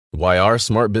Why are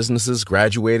smart businesses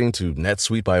graduating to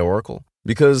NetSuite by Oracle?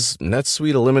 Because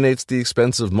NetSuite eliminates the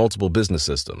expense of multiple business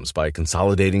systems by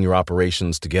consolidating your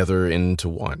operations together into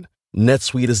one.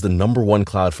 NetSuite is the #1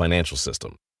 cloud financial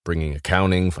system, bringing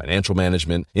accounting, financial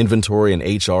management, inventory, and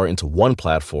HR into one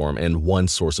platform and one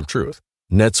source of truth.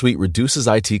 NetSuite reduces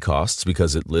IT costs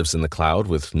because it lives in the cloud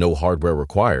with no hardware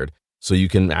required, so you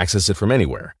can access it from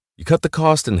anywhere. You cut the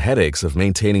cost and headaches of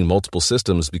maintaining multiple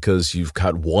systems because you've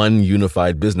got one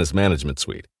unified business management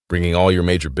suite. Bringing all your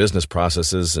major business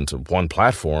processes into one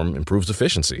platform improves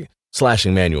efficiency,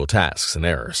 slashing manual tasks and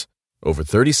errors. Over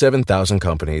 37,000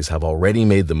 companies have already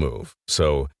made the move,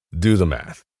 so do the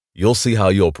math. You'll see how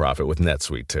you'll profit with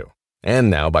NetSuite too.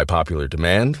 And now, by popular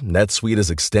demand, NetSuite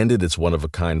has extended its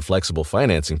one-of-a-kind flexible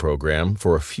financing program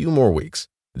for a few more weeks.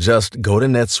 Just go to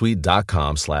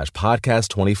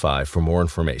netsuite.com/podcast25 for more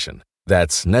information.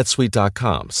 That's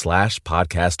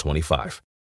netsuite.com/podcast25.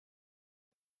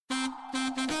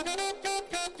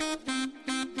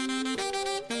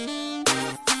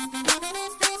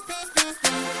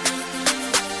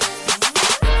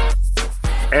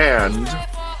 And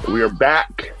we are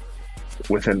back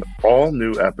with an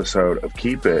all-new episode of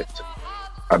Keep It.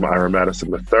 I'm Ira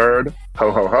Madison III.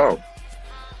 Ho, ho, ho.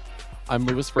 I'm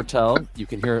Louis Vertel. You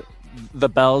can hear the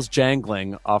bells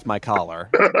jangling off my collar.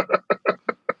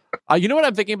 You know what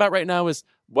I'm thinking about right now is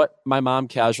what my mom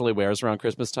casually wears around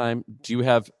Christmas time. Do you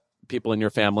have people in your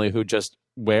family who just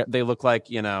wear, they look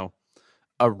like, a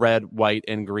red, white,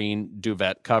 and green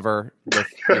duvet cover with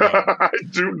I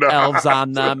do not. elves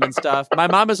on them and stuff? My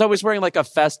mom is always wearing like a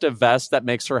festive vest that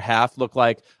makes her half look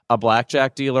like a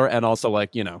blackjack dealer and also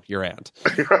like, your aunt.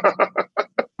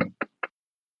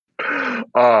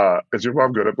 Is your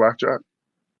mom good at blackjack?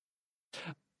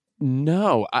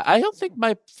 No, I don't think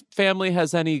my family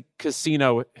has any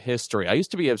casino history. I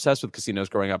used to be obsessed with casinos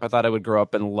growing up. I thought I would grow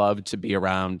up and love to be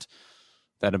around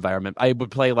that environment. I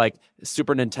would play like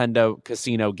Super Nintendo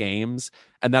casino games.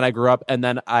 And then I grew up and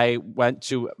then I went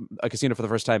to a casino for the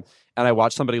first time and I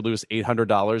watched somebody lose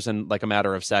 $800 in like a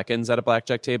matter of seconds at a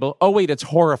blackjack table. Oh, wait, it's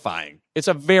horrifying. It's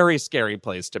a very scary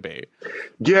place to be.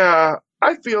 Yeah,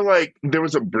 I feel like there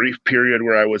was a brief period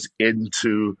where I was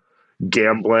into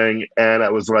gambling and I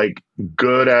was like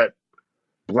good at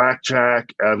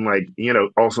blackjack and like,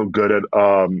 also good at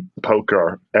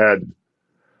poker. And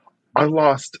I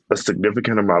lost a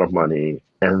significant amount of money,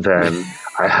 and then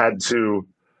I had to,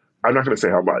 I'm not going to say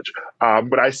how much,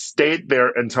 but I stayed there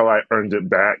until I earned it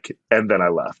back, and then I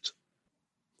left.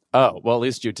 Oh, well, at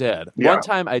least you did. Yeah. One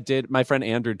time I did, my friend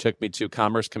Andrew took me to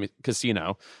Commerce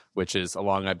Casino, which is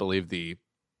along, I believe, the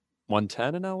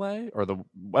 110 in LA, or the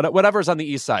whatever's on the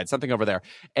east side, something over there.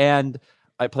 And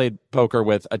I played poker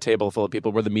with a table full of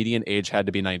people where the median age had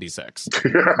to be 96.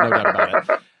 No doubt about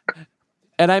it.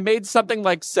 And I made something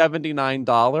like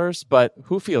 $79, but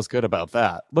who feels good about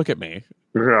that? Look at me.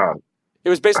 Yeah. It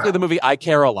was basically the movie I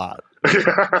Care a Lot.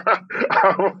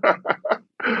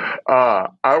 I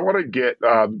want to get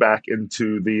back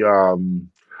into the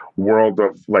world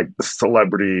of like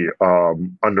celebrity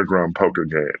underground poker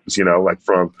games, like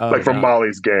from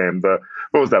Molly's Game.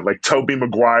 What was that? Like Tobey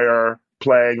Maguire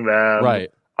playing them.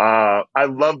 Right. I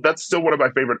love, that's still one of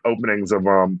my favorite openings of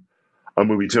a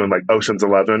movie too, and like Ocean's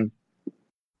 11.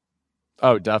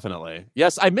 Oh, definitely.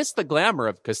 Yes, I miss the glamour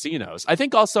of casinos. I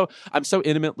think also I'm so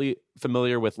intimately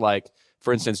familiar with, like,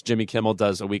 for instance, Jimmy Kimmel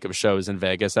does a week of shows in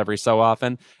Vegas every so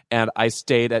often, and I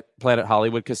stayed at Planet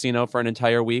Hollywood Casino for an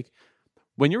entire week.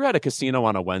 When you're at a casino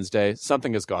on a Wednesday,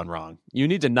 something has gone wrong. You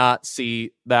need to not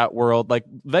see that world. Like,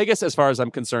 Vegas, as far as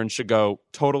I'm concerned, should go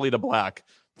totally to black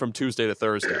from Tuesday to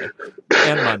Thursday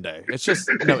and Monday. It's just,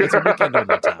 it's a weekend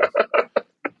only time.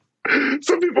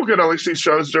 Some people can only see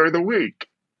shows during the week.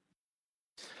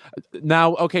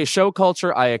 Now, okay, show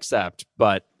culture I accept,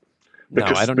 but no,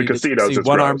 I don't need to see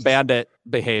one-armed bandit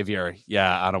behavior,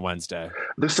 on a Wednesday.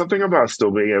 There's something about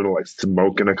still being able to like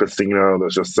smoke in a casino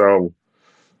that's just so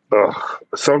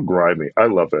grimy. I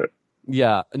love it.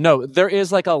 Yeah, no, there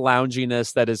is like a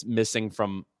lounginess that is missing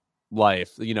from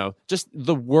life. Just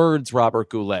the words Robert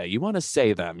Goulet. You want to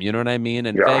say them, you know what I mean?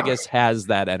 And Vegas has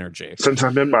that energy. Since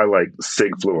I'm in my like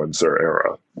Sigfluencer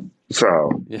era,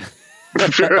 so. Yeah.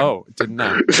 Oh, didn't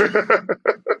know.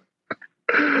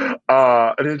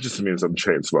 And it just means I'm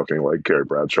chain smoking like Carrie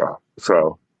Bradshaw.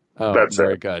 So that's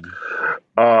very it. Good.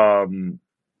 Well,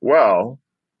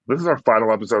 this is our final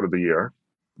episode of the year.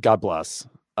 God bless.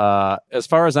 As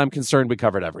far as I'm concerned, we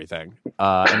covered everything.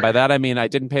 And by that, I mean, I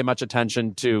didn't pay much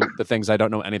attention to the things I don't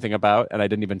know anything about, and I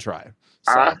didn't even try.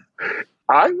 So.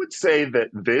 I would say that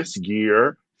this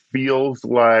year feels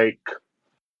like,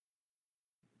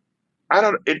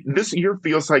 this year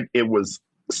feels like it was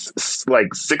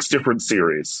like 6 different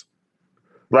series.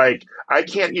 Like, I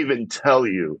can't even tell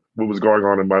you what was going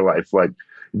on in my life like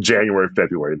January,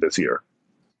 February this year.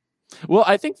 Well,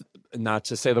 I think, not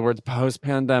to say the words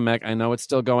post-pandemic, I know it's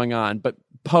still going on, but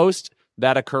post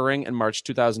that occurring in March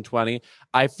 2020,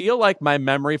 I feel like my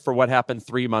memory for what happened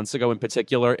 3 months ago in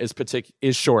particular is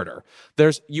shorter.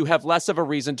 You have less of a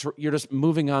reason to, you're just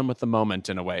moving on with the moment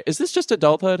in a way. Is this just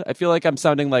adulthood? I feel like I'm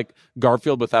sounding like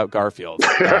Garfield without Garfield,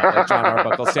 like John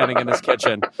Arbuckle standing in his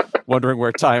kitchen, wondering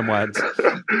where time went.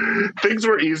 Things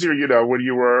were easier, when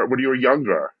you were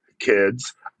younger,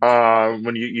 kids.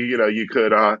 When you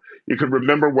could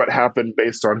remember what happened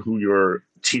based on who your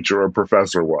teacher or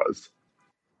professor was.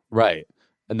 Right.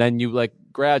 And then you like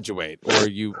graduate, or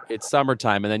it's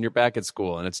summertime and then you're back at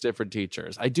school and it's different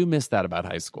teachers. I do miss that about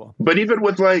high school. But even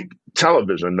with like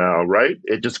television now, right?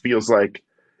 It just feels like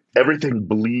everything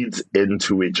bleeds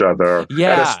into each other.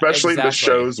 Yeah, and especially exactly. the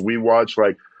shows we watch,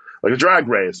 like a Drag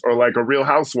Race or like a Real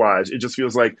Housewives. It just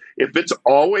feels like if it's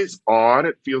always on,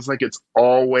 it feels like it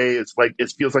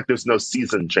feels like there's no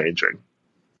season changing.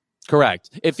 Correct.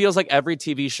 It feels like every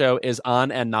TV show is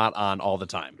on and not on all the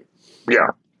time. Yeah.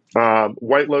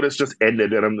 White Lotus just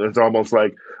ended, and it's almost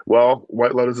like, well,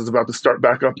 White Lotus is about to start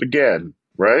back up again,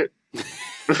 right?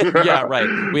 Yeah,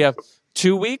 right. We have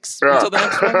 2 weeks until the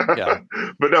next one. Yeah.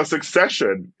 But no,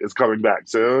 Succession is coming back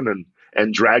soon,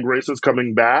 and Drag Race is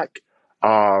coming back.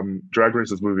 Drag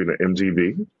Race is moving to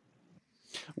MTV.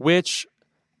 Which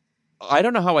I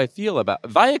don't know how I feel about.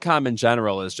 Viacom in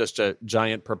general is just a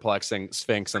giant perplexing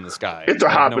sphinx in the sky. It's a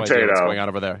hot potato. Idea what's going on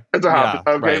over there? It's a hot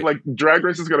okay, right. Like Drag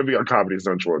Race is going to be on Comedy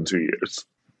Central in 2 years.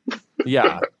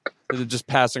 Yeah. Just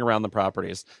passing around the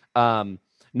properties.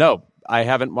 No, I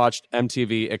haven't watched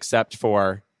MTV except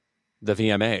for the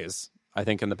VMAs, I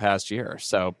think, in the past year.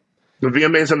 So the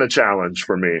VMAs and the Challenge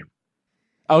for me.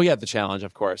 Oh, yeah, the Challenge,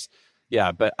 of course.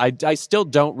 Yeah, but I still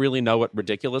don't really know what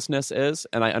ridiculousness is,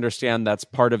 and I understand that's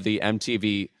part of the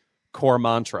MTV core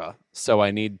mantra. So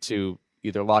I need to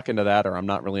either lock into that, or I'm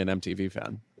not really an MTV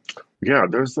fan. Yeah,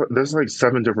 there's like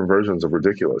 7 different versions of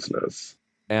ridiculousness,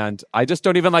 and I just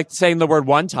don't even like saying the word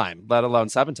one time, let alone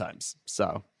 7 times.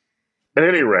 So, at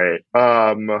any rate,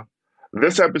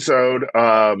 this episode,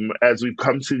 as we've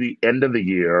come to the end of the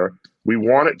year, we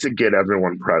wanted to get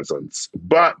everyone presents,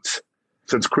 but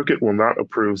since Cricket will not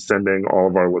approve sending all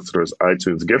of our listeners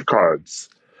iTunes gift cards,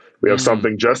 we have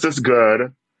something just as good.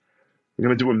 We're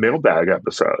going to do a mailbag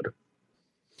episode.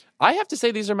 I have to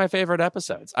say these are my favorite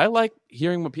episodes. I like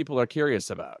hearing what people are curious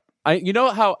about. You know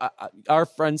how our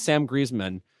friend Sam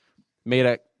Griezmann made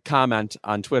a comment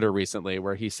on Twitter recently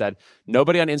where he said,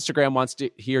 nobody on Instagram wants to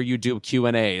hear you do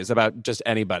Q&As about just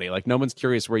anybody. Like, no one's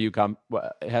curious where you come,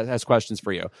 has questions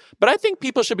for you. But I think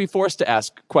people should be forced to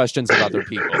ask questions of other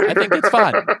people. I think it's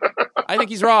fun. I think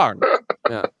he's wrong.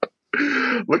 Yeah.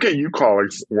 Look at you calling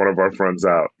one of our friends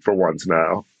out for once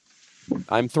now.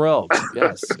 I'm thrilled.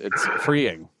 Yes, it's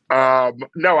freeing.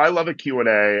 No, I love a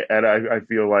Q&A, and I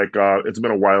feel like it's been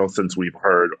a while since we've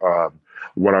heard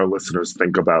what our listeners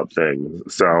think about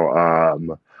things.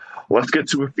 So let's get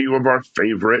to a few of our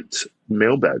favorite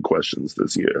mailbag questions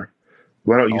this year.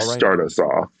 Why don't you start us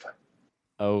off?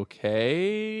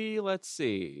 Okay, let's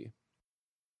see.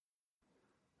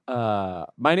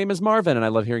 My name is Marvin, and I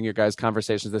love hearing your guys'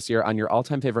 conversations this year on your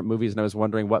all-time favorite movies, and I was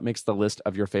wondering what makes the list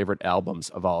of your favorite albums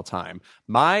of all time.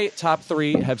 My top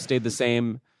 3 have stayed the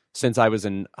same since I was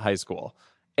in high school.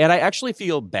 And I actually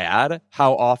feel bad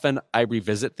how often I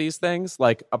revisit these things.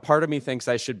 Like, a part of me thinks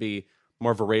I should be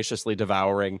more voraciously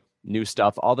devouring new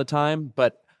stuff all the time,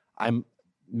 but I'm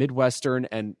Midwestern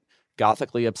and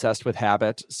gothically obsessed with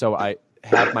habit, so I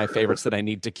have my favorites that I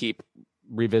need to keep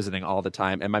revisiting all the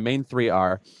time. And my main 3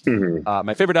 are,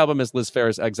 my favorite album is Liz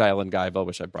Phair's Exile in Guyville,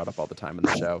 which I brought up all the time in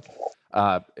the show.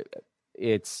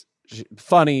 It's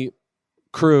funny,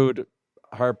 crude,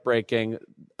 heartbreaking.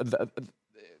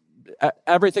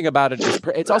 Everything about it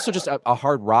it's also just a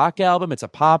hard rock album. It's a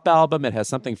pop album. It has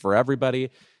something for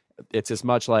everybody. It's as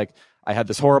much like I had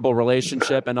this horrible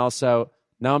relationship, and also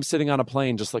now I'm sitting on a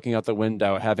plane just looking out the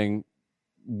window having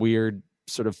weird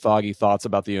sort of foggy thoughts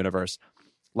about the universe.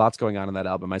 Lots going on in that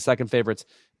album. My second favorite's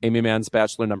Amy Mann's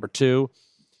Bachelor No. 2,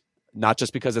 not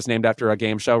just because it's named after a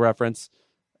game show reference.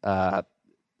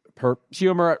 Her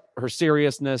humor, her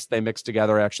seriousness, they mix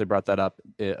together. I actually brought that up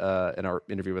in our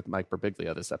interview with Mike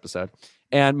Birbiglia this episode.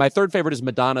 And my third favorite is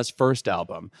Madonna's first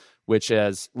album, which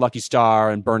is Lucky Star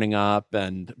and Burning Up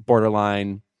and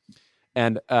Borderline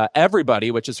and Everybody,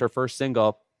 which is her first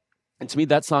single. And to me,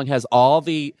 that song has all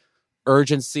the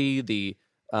urgency, the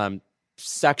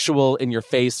sexual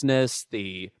in-your-faceness,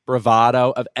 the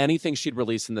bravado of anything she'd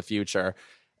release in the future.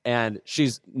 And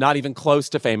she's not even close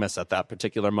to famous at that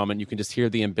particular moment. You can just hear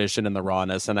the ambition and the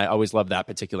rawness. And I always love that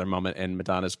particular moment in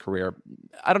Madonna's career.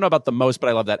 I don't know about the most, but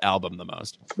I love that album the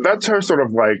most. That's her sort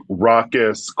of like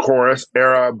raucous chorus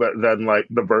era, but then like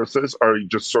the verses are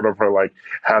just sort of her like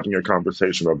having a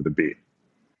conversation over the beat.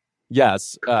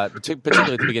 Yes,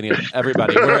 particularly at the beginning of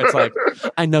Everybody, where it's like,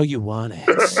 I know you want it,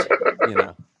 you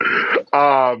know,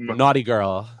 naughty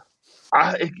girl.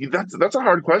 That's a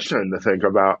hard question to think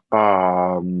about.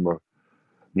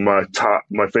 My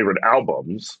favorite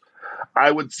albums.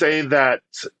 I would say that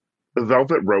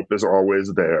Velvet Rope is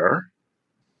always there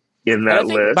in that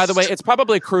list. By the way, it's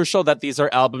probably crucial that these are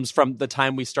albums from the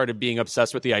time we started being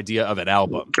obsessed with the idea of an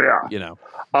album. Yeah, you know,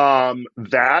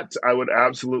 that I would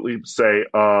absolutely say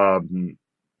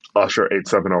Usher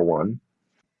 8701.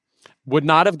 Would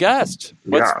not have guessed.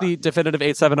 What's the definitive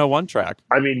 8701 track?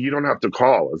 I mean, You Don't Have to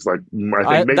Call. It's like I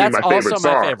think maybe that's my favorite also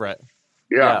song. my favorite.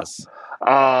 Yeah. Yes.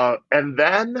 And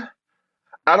then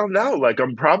I don't know. Like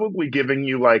I'm probably giving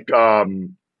you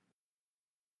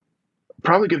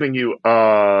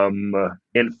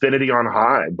Infinity on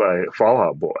High by Fall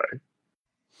Out Boy.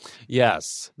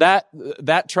 Yes, that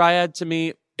triad to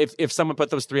me. If someone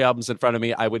put those three albums in front of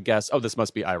me, I would guess, oh, this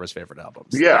must be Ira's favorite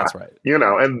albums. Yeah, that's right. You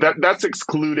know, and that's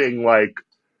excluding like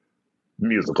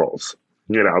musicals.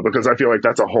 You know, because I feel like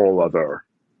that's a whole other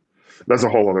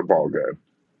ballgame.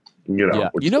 You know, yeah.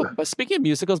 You know, but speaking of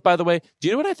musicals, by the way, do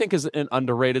you know what I think is an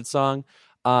underrated song?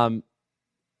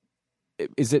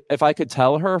 Is it If I Could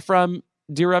Tell Her from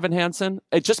Dear Evan Hansen?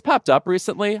 It just popped up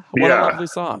recently. What a lovely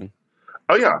song.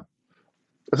 Oh yeah,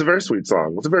 it's a very sweet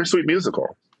song. It's a very sweet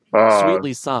musical.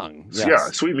 Sweetly sung. Yes.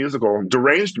 Yeah, sweet musical.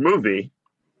 Deranged movie.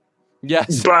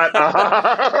 Yes. But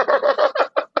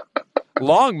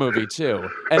long movie too.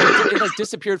 And it like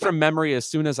disappeared from memory as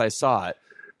soon as I saw it.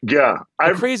 Yeah.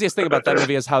 The craziest thing about that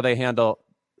movie is how they handle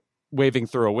waving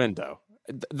through a window.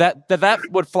 That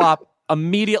would flop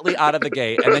immediately out of the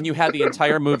gate, and then you had the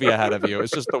entire movie ahead of you.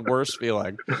 It's just the worst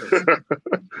feeling.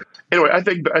 Anyway, I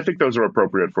think those are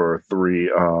appropriate for three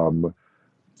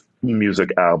music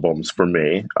albums for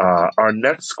me. Our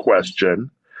next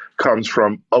question comes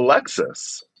from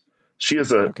Alexis. She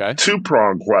has a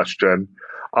two-pronged question.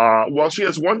 Well, she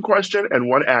has one question and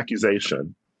one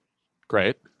accusation.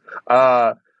 Great.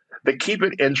 The Keep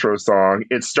It intro song,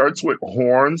 it starts with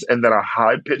horns and then a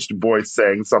high-pitched voice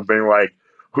saying something like,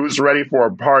 "Who's ready for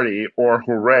a party?" or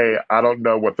 "Hooray." I don't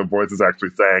know what the voice is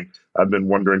actually saying. I've been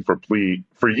wondering for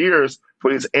years.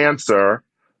 Please answer.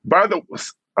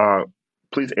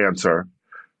 Please answer.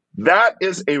 That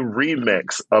is a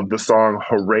remix of the song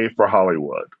 "Hooray for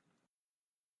Hollywood."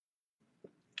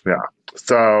 Yeah.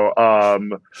 So,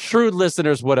 shrewd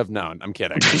listeners would have known. I'm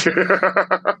kidding.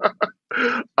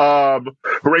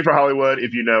 "Hooray for Hollywood,"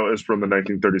 if you know, is from the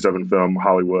 1937 film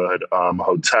Hollywood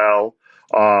Hotel.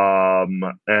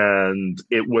 And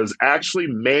it was actually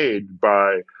made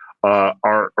by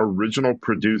our original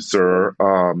producer,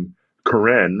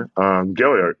 Corinne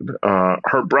Gilliard.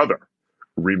 Her brother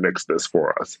remixed this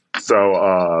for us. So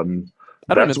I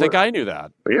don't even think I knew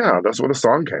that. Yeah, that's where the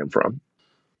song came from.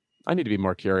 I need to be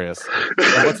more curious.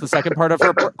 And what's the second part of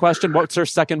her question? What's her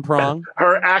second prong?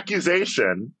 Her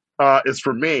accusation is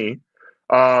for me.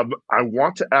 I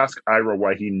want to ask Ira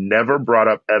why he never brought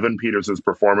up Evan Peters'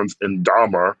 performance in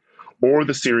Dahmer or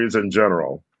the series in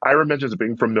general. Ira mentions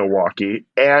being from Milwaukee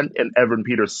and an Evan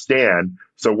Peters stan,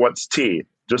 so what's tea?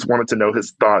 Just wanted to know his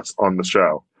thoughts on the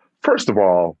show. First of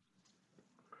all,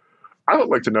 I would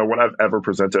like to know when I've ever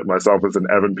presented myself as an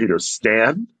Evan Peters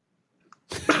stan.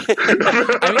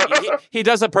 I mean, he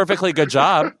does a perfectly good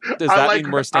job. Does that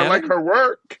mean we're standing? I like her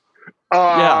work.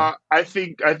 Yeah. I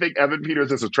think Evan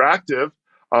Peters is attractive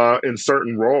in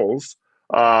certain roles.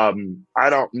 I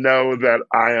don't know that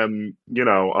I am,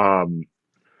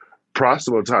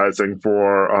 proselytizing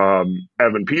for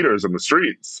Evan Peters in the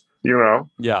streets. Yeah.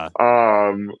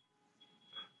 I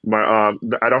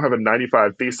don't have a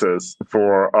 95 thesis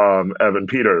for Evan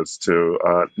Peters to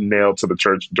nail to the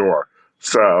church door.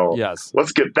 So yes,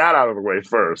 let's get that out of the way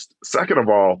first. Second of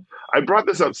all, I brought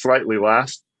this up slightly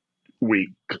last week,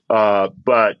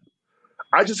 but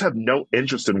I just have no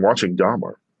interest in watching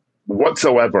Dahmer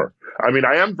whatsoever. I mean,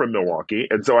 I am from Milwaukee,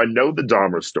 and so I know the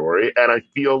Dahmer story, and I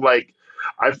feel like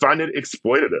I find it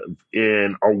exploitative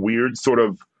in a weird sort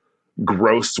of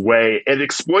gross way. And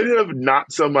exploitative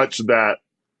not so much that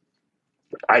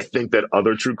I think that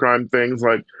other true crime things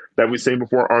like that we've seen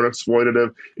before aren't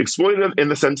exploitative. Exploitative in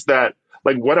the sense that,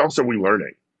 like, what else are we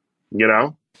learning?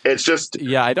 It's just...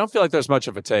 Yeah, I don't feel like there's much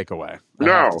of a takeaway, I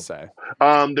have to say.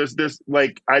 There's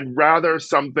like, I'd rather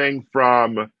something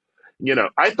from,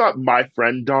 I thought My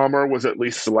Friend Dahmer was at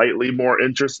least slightly more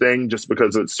interesting just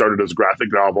because it started as a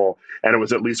graphic novel and it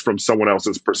was at least from someone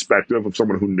else's perspective of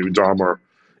someone who knew Dahmer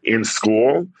in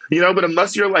school, but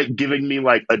unless you're like giving me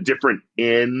like a different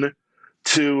in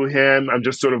to him, I'm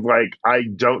just sort of like, I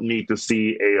don't need to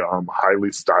see a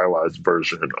highly stylized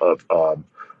version of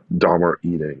Dahmer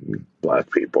eating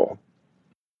Black people.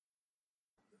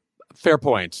 Fair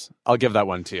point. I'll give that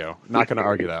one to you. Not going to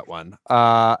argue that one.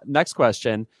 Next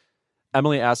question.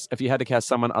 Emily asks, if you had to cast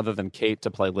someone other than Kate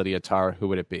to play Lydia Tarr, who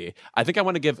would it be? I think I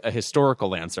want to give a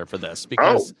historical answer for this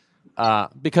because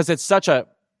it's such a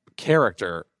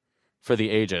character for the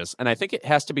ages. And I think it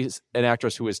has to be an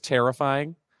actress who is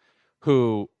terrifying,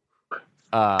 because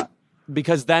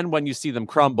then when you see them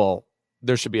crumble,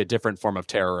 there should be a different form of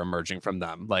terror emerging from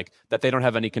them, like that they don't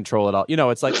have any control at all.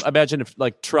 It's like, imagine if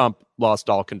like Trump lost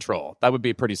all control. That would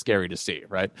be pretty scary to see,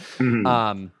 right?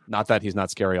 Mm-hmm. Not that he's not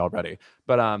scary already,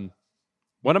 but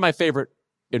one of my favorite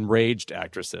enraged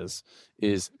actresses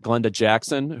is Glenda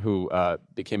Jackson, who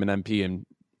became an MP in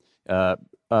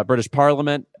British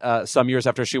Parliament some years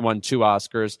after she won 2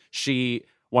 Oscars. She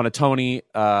won a Tony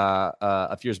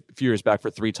a few years back for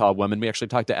Three Tall Women. We actually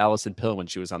talked to Alison Pill when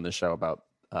she was on the show about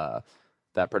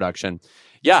that production.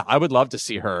 Yeah, I would love to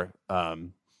see her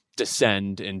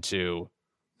descend into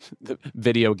the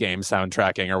video game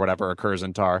soundtracking or whatever occurs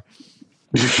in Tar.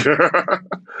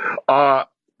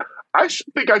 I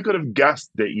think I could have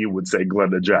guessed that you would say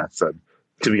Glenda Jackson,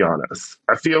 to be honest.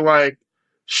 I feel like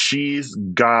she's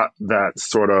got that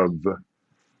sort of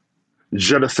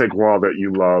je ne sais quoi that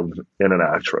you love in an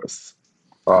actress.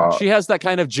 She has that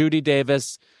kind of Judy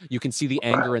Davis, you can see the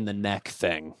anger in the neck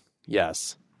thing.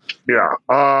 Yes. Yeah.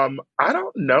 I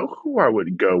don't know who I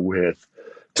would go with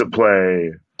to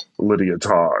play Lydia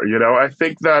Tarr. I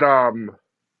think that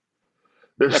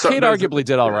Kate arguably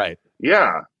did all right.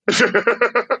 Yeah.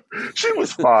 She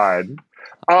was fine.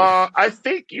 I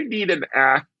think you need an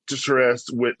actress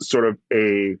with sort of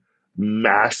a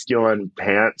masculine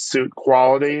pantsuit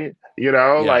quality,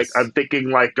 Yes. Like I'm thinking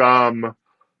like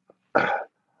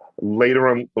later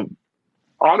on.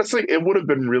 Honestly, it would have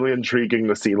been really intriguing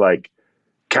to see like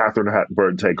Katharine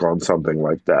Hepburn take on something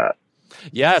like that.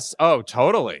 Yes. Oh,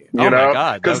 totally. My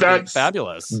God. Because that's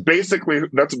fabulous. That's basically who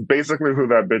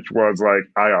that bitch was, like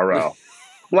IRL.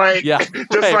 Like, yeah,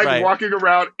 right. Walking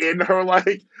around in her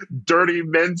like dirty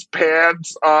men's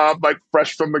pants, like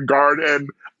fresh from the garden,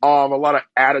 a lot of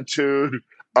attitude.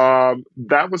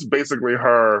 That was basically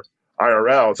her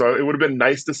IRL. So it would have been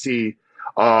nice to see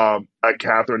a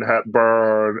Katharine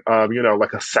Hepburn,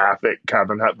 like a sapphic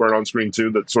Katharine Hepburn on screen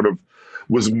too, that sort of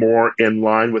was more in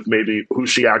line with maybe who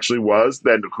she actually was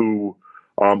than who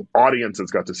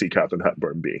audiences got to see Katharine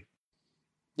Hepburn be.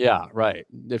 Yeah, right.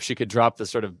 If she could drop the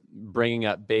sort of bringing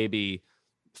up baby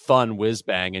fun whiz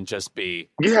bang and just be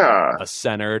a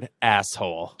centered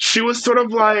asshole. She was sort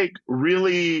of like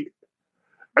really,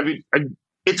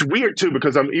 it's weird too,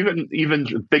 because I'm even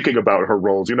thinking about her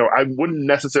roles, I wouldn't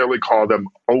necessarily call them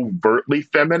overtly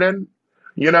feminine,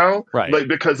 right. Like,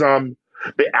 because the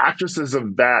actresses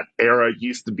of that era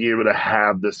used to be able to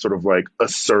have this sort of like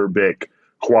acerbic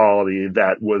quality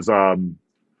that was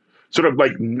sort of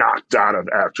like knocked out of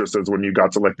actresses when you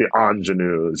got to like the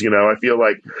ingenues. I feel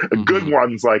like good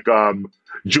ones like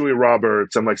Julia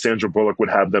Roberts and like Sandra Bullock would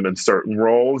have them in certain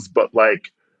roles, but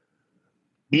like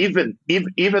even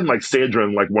like Sandra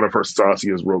in like one of her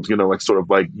sauciest roles, like sort of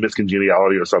like Miss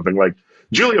Congeniality or something, like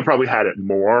Julia probably had it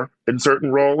more in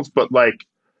certain roles, but like,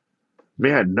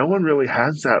 man, no one really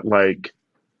has that, like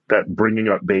that bringing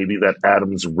up baby, that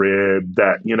Adam's rib,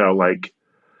 that, like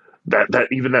that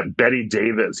even that Betty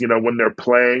Davis, when they're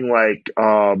playing like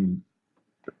a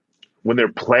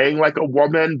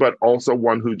woman, but also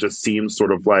one who just seems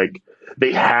sort of like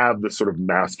they have this sort of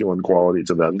masculine quality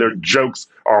to them. Their jokes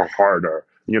are harder.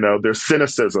 Their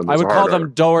cynicism is I would harder. call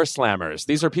them door slammers.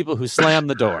 These are people who slam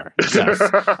the door. Yes.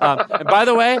 And by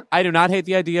the way, I do not hate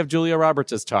the idea of Julia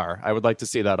Roberts as Tar. I would like to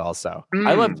see that also.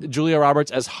 I love Julia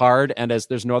Roberts as hard and as,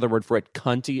 there's no other word for it,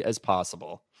 cunty as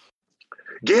possible.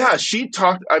 Yeah, she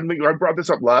talked, I brought this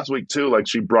up last week too. Like,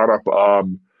 she brought up,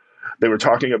 they were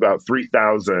talking about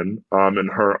 3000 and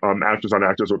her Actors on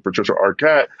Actors with Patricia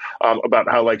Arquette,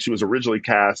 about how like she was originally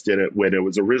cast in it when it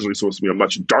was originally supposed to be a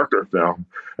much darker film.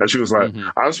 And she was like,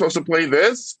 I'm supposed to play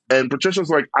this? And Patricia's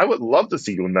like, I would love to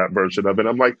see you in that version of it.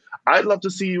 I'm like, I'd love to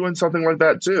see you in something like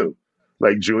that too.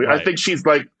 Like Julia, right. I think she's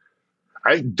like,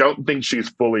 I don't think she's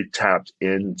fully tapped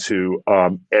into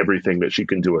everything that she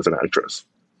can do as an actress.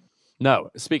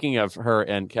 No, speaking of her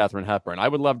and Katharine Hepburn, I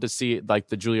would love to see like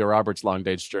the Julia Roberts long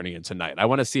day's journey into night. I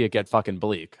want to see it get fucking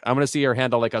bleak. I want to see her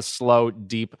handle like a slow,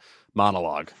 deep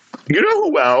monologue. You know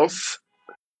who else?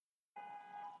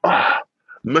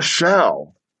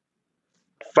 Michelle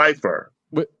Pfeiffer.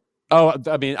 Oh,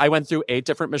 I mean, I went through 8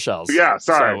 different Michelles. Yeah,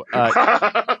 sorry.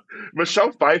 So,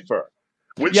 Michelle Pfeiffer.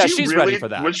 She's ready for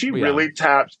that. When she really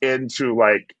tapped into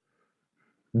like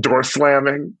door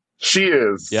slamming, she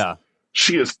is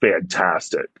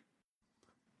fantastic.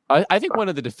 I think one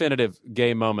of the definitive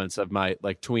gay moments of my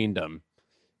like tweendom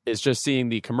is just seeing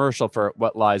the commercial for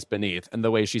What Lies Beneath and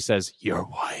the way she says, "Your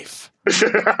wife."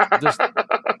 Just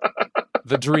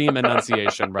the dream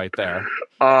enunciation right there.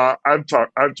 I've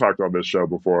talked on this show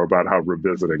before about how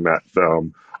revisiting that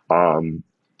film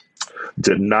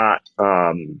did not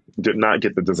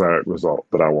get the desired result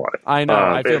that I wanted. I know.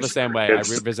 I feel the same way. I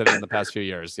revisited in the past few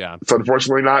years. Yeah, it's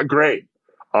unfortunately not great.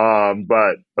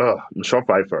 But Michelle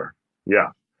Pfeiffer,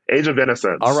 yeah, Age of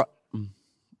Innocence. All right.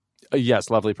 Yes,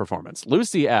 lovely performance.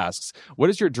 Lucy asks, what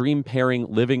is your dream pairing,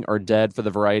 living or dead, for the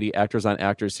Variety Actors on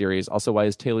Actors series? Also, why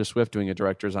is Taylor Swift doing a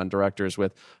Directors on Directors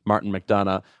with Martin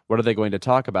McDonagh? What are they going to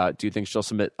talk about? Do you think she'll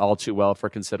submit All Too Well for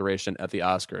consideration at the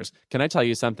Oscars? Can I tell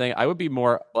you something? I would be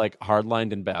more like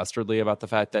hardlined and bastardly about the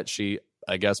fact that she,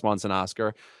 I guess, wants an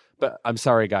Oscar. But I'm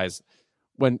sorry, guys.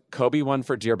 When Kobe won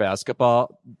for Dear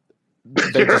Basketball,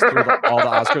 they just threw all the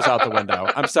Oscars out the window.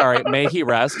 I'm sorry. May he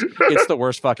rest. It's the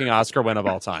worst fucking Oscar win of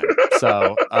all time.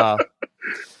 So,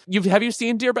 have you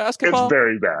seen Dear Basketball? It's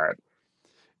very bad.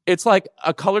 It's like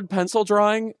a colored pencil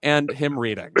drawing and him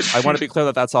reading. I want to be clear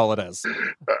that that's all it is.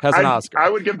 Has an Oscar.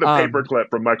 I would give the paperclip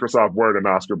from Microsoft Word an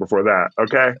Oscar before that.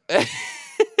 Okay.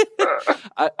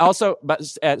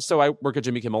 So I work at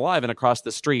Jimmy Kimmel Live, and across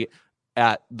the street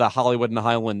at the Hollywood and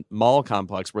Highland Mall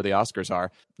complex where the Oscars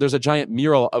are, there's a giant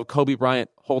mural of Kobe Bryant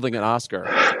holding an Oscar.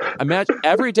 Imagine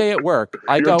every day at work,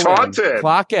 I go in,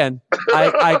 clock in,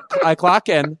 I clock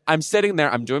in, I'm sitting there,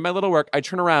 I'm doing my little work, I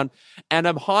turn around, and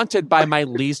I'm haunted by my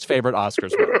least favorite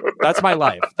Oscars win. That's my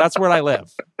life. That's where I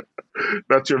live.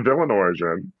 That's your villain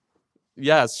origin.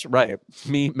 Yes, right.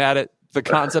 Me mad at the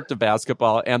concept of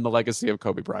basketball and the legacy of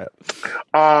Kobe Bryant.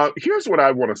 Here's what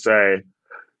I want to say.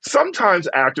 Sometimes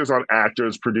Actors on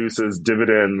Actors produces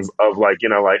dividends of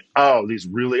oh, these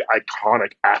really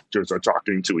iconic actors are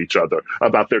talking to each other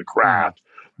about their craft.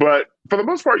 But for the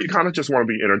most part, you kind of just want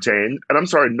to be entertained. And I'm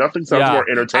sorry, nothing sounds more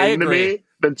entertaining to me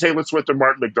than Taylor Swift and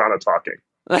Martin McDonagh talking.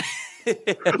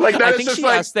 I think she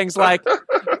asks things like,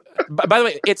 by the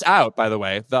way, it's out, by the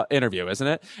way, the interview, isn't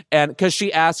it? And because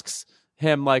she asks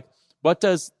him, like, what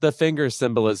does the finger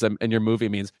symbolism in your movie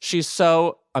means? She's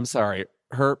so, I'm sorry,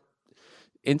 her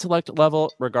intellect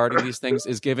level regarding these things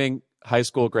is giving high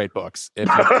school grade books, if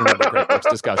you remember grade books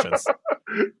discussions.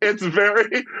 It's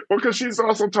very well, because she's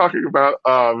also talking about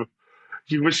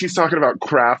when she's talking about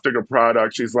crafting a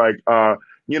product, she's like I'm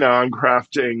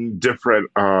crafting different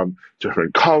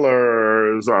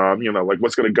colors, like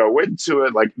what's going to go into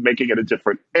it, like making it a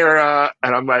different era.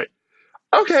 And I'm like,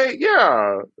 okay,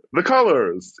 yeah, the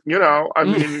colors, I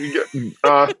mean,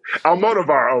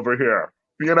 Almodovar over here.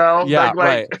 Yeah,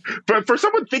 right. But for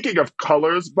someone thinking of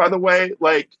colors, by the way,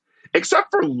 like, except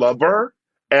for Lover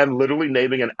and literally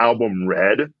naming an album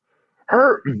Red,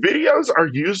 her videos are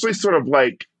usually sort of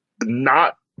like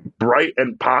not bright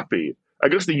and poppy. I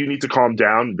guess the You Need to Calm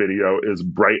Down video is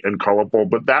bright and colorful,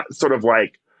 but that's sort of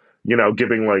like,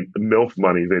 giving like MILF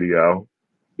money video.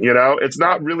 It's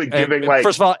not really giving like.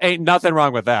 First of all, ain't nothing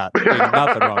wrong with that. Ain't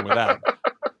nothing wrong with that.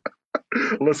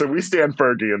 Listen, we stand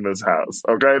Fergie in this house,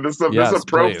 okay? This is a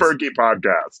pro-Fergie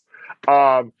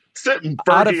podcast. Sitting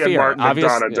Fergie and Martin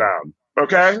McDonagh down,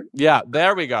 okay? Yeah,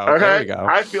 there we go. Okay? There we go.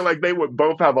 I feel like they would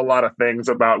both have a lot of things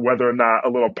about whether or not a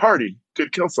little party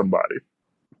could kill somebody.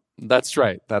 That's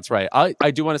right. That's right.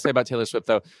 I do want to say about Taylor Swift,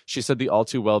 though, she said the All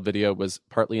Too Well video was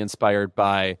partly inspired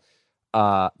by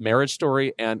Marriage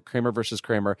Story and Kramer versus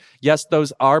Kramer. Yes,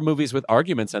 those are movies with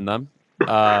arguments in them.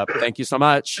 Thank you so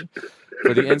much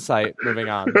for the insight. Moving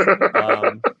on.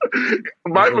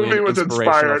 My movie was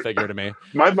inspired. Figure to me.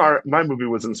 My movie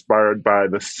was inspired by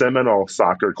the seminal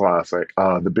soccer classic,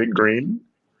 The Big Green.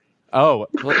 Oh,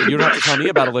 well, you don't have to tell me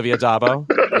about Olivia Dabo.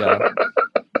 Yeah.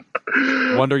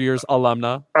 Wonder Years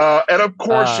alumna. And of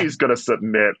course, she's going to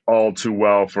submit All Too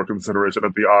Well for consideration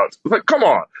at the odds. Like, come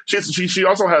on. She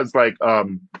also has like, I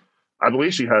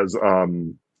believe she has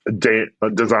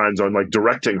designs on like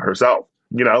directing herself.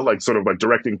 Like sort of like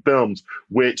directing films,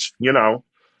 which,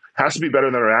 has to be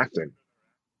better than her acting.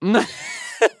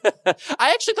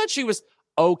 I actually thought she was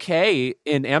okay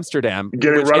in Amsterdam.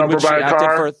 Getting run over by a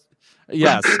car?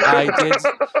 Yes, I did,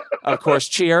 of course,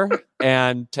 cheer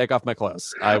and take off my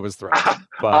clothes. I was thrilled.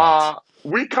 But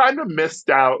we kind of missed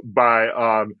out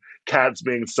by Cats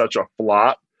being such a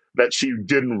flop that she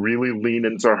didn't really lean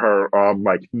into her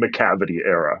like Macavity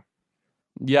era.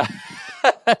 Yeah.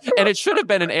 And it should have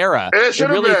been an era. It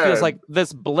really feels like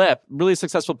this blip, really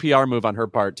successful PR move on her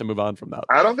part to move on from that.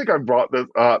 I don't think I brought this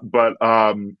up, but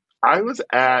I was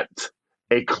at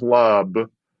a club,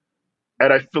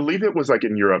 and I believe it was like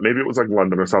in Europe, maybe it was like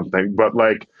London or something, but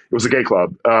like it was a gay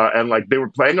club, and like they were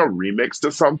playing a remix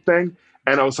to something,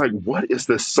 and I was like, what is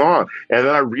this song? And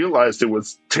then I realized it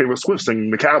was Taylor Swift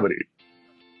singing Macavity.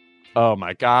 Oh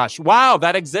my gosh. Wow,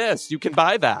 that exists. You can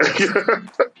buy that.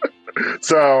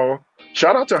 So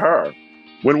shout out to her.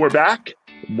 When we're back,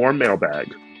 more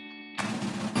mailbag.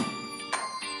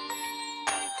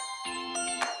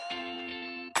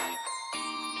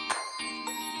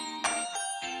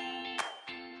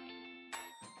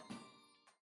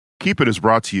 Keep It is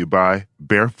brought to you by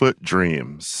Barefoot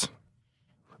Dreams.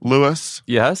 Lewis?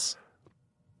 Yes?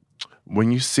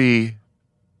 When you see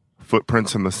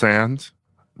footprints in the sand,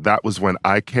 that was when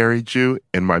I carried you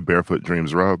in my Barefoot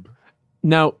Dreams robe.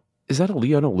 Now, is that a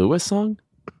Leona Lewis song?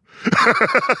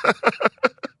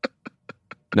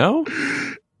 No?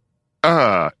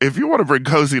 If you want to bring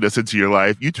coziness into your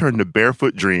life, you turn to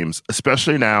Barefoot Dreams,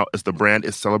 especially now as the brand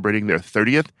is celebrating their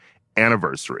 30th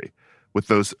anniversary. With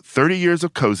those 30 years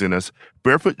of coziness,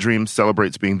 Barefoot Dreams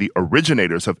celebrates being the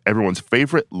originators of everyone's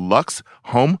favorite luxe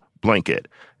home blanket.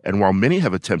 And while many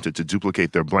have attempted to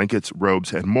duplicate their blankets,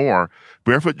 robes, and more,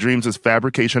 Barefoot Dreams'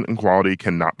 fabrication and quality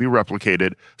cannot be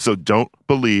replicated, so don't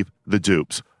believe the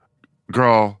dupes.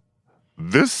 Girl,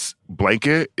 this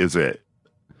blanket is it.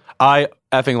 I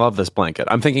effing love this blanket.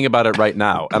 I'm thinking about it right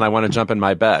now, and I want to jump in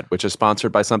my bed, which is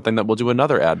sponsored by something that we'll do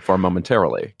another ad for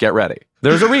momentarily. Get ready.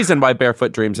 There's a reason why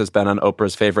Barefoot Dreams has been on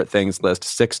Oprah's favorite things list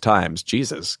 6 times.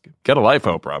 Jesus, get a life,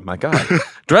 Oprah. My God.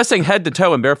 Dressing head to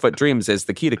toe in Barefoot Dreams is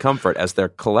the key to comfort, as their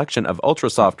collection of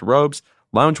ultra-soft robes,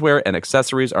 loungewear, and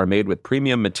accessories are made with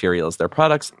premium materials. Their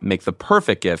products make the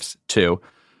perfect gifts, too.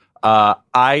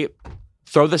 I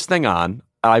throw this thing on.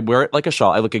 I wear it like a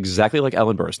shawl. I look exactly like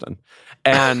Ellen Burstyn.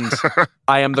 And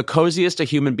I am the coziest a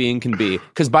human being can be.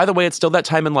 Because, by the way, it's still that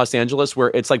time in Los Angeles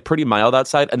where it's like pretty mild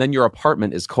outside, and then your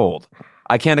apartment is cold.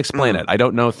 I can't explain it. I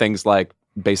don't know things like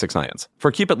basic science.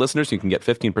 For Keep It listeners, you can get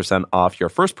 15% off your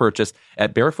first purchase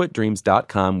at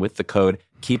barefootdreams.com with the code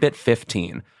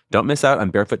KEEPIT15. Don't miss out on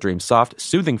Barefoot Dreams soft,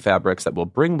 soothing fabrics that will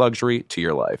bring luxury to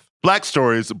your life. Black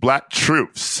Stories, Black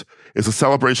Truths is a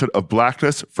celebration of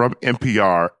Blackness from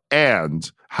NPR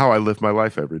and how I live my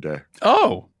life every day.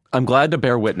 Oh, I'm glad to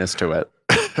bear witness to it.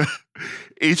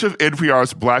 Each of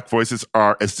NPR's Black voices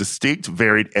are as distinct,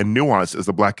 varied, and nuanced as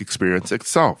the Black experience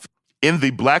itself. In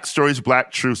the Black Stories,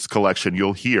 Black Truths collection,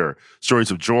 you'll hear stories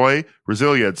of joy,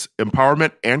 resilience,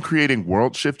 empowerment, and creating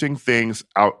world-shifting things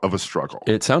out of a struggle.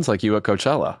 It sounds like you at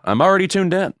Coachella. I'm already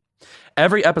tuned in.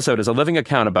 Every episode is a living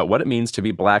account about what it means to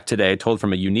be Black today, told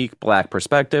from a unique Black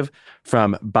perspective.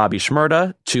 From Bobby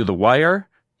Shmurda to The Wire,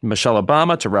 Michelle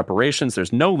Obama to reparations,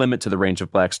 there's no limit to the range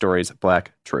of Black stories,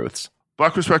 Black truths.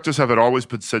 Black perspectives haven't always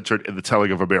been centered in the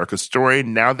telling of America's story.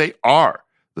 Now they are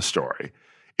the story.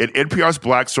 In NPR's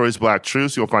Black Stories, Black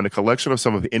Truths, you'll find a collection of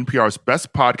some of NPR's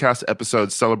best podcast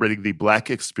episodes celebrating the Black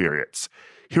experience.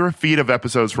 Hear a feed of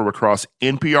episodes from across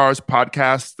NPR's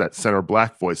podcasts that center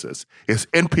Black voices. It's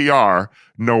NPR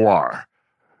Noir.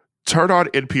 Turn on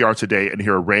NPR today and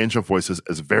hear a range of voices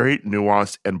as varied,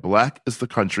 nuanced, and Black as the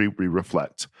country we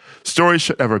reflect. Stories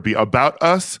should never be about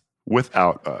us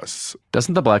without us.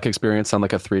 Doesn't the Black experience sound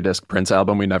like a 3-disc Prince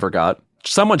album we never got?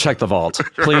 Someone check the vault,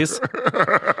 please.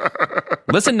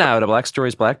 Listen now to Black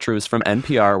Stories, Black Truths from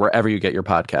NPR wherever you get your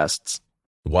podcasts.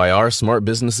 Why are smart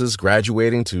businesses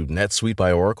graduating to NetSuite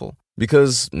by Oracle?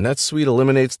 Because NetSuite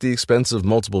eliminates the expense of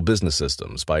multiple business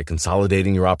systems by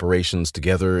consolidating your operations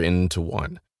together into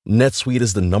one. NetSuite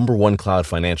is the #1 cloud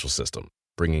financial system,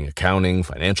 bringing accounting,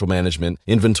 financial management,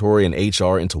 inventory, and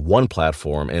HR into one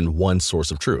platform and one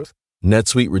source of truth.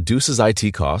 NetSuite reduces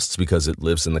IT costs because it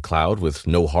lives in the cloud with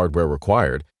no hardware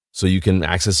required, so you can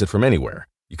access it from anywhere.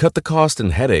 You cut the cost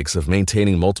and headaches of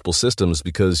maintaining multiple systems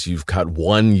because you've got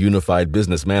one unified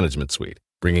business management suite.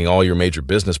 Bringing all your major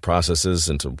business processes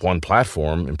into one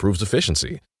platform improves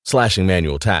efficiency, slashing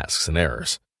manual tasks and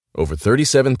errors. Over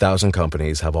 37,000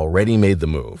 companies have already made the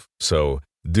move, so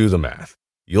do the math.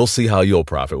 You'll see how you'll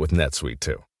profit with NetSuite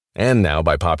too. And now,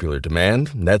 by popular demand,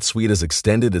 NetSuite has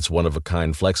extended its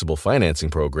one-of-a-kind flexible financing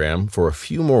program for a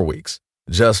few more weeks.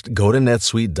 Just go to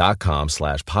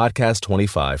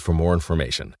netsuite.com/podcast25 for more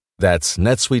information. That's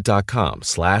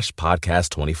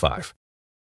netsuite.com/podcast25.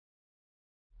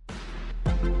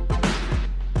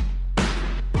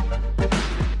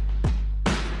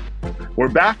 We're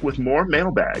back with more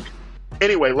mailbag.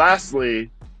 Anyway,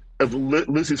 lastly,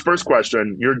 Lucy's first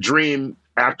question, your dream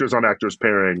actors on actors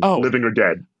pairing, living or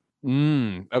dead?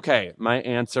 Okay, my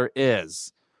answer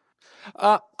is...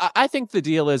 I think the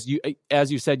deal is,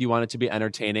 as you said, you want it to be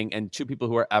entertaining, and two people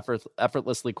who are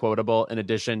effortlessly quotable in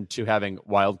addition to having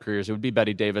wild careers. It would be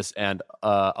Bette Davis and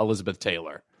Elizabeth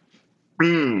Taylor.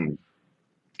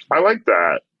 I like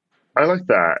that.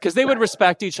 Because they would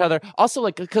respect each other. Also,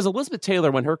 because Elizabeth Taylor,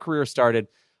 when her career started,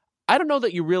 I don't know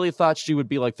that you really thought she would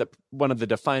be like one of the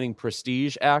defining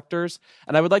prestige actors.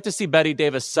 And I would like to see Bette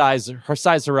Davis size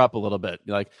her up a little bit.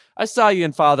 Like, I saw you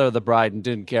in Father of the Bride and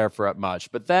didn't care for it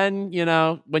much. But then,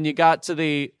 when you got to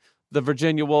the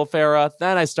Virginia Woolf era,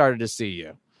 then I started to see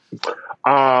you.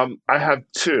 I have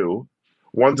two.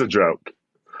 One's a joke.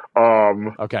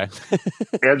 Okay.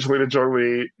 Angelina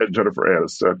Jolie and Jennifer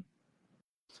Aniston.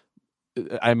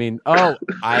 I mean,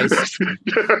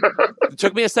 it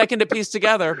took me a second to piece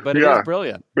together, but it is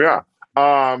brilliant. Yeah.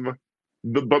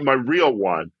 But my real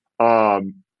one,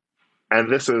 and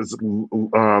this is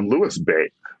Lewis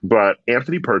bait, but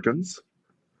Anthony Perkins.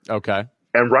 Okay.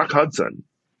 And Rock Hudson.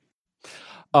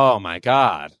 Oh my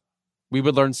God. We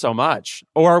would learn so much.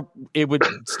 Or it would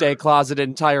stay closeted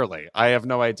entirely. I have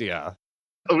no idea.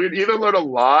 We'd either learn a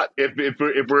lot if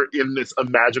we're in this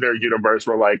imaginary universe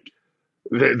where, like,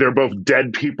 they're both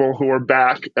dead people who are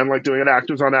back and, like, doing an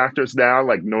actors on actors now,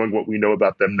 like, knowing what we know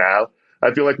about them now.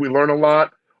 I feel like we learn a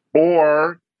lot.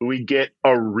 Or we get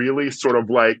a really sort of,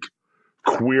 like,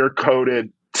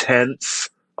 queer-coded,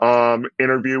 tense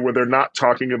interview where they're not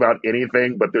talking about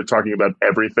anything, but they're talking about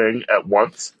everything at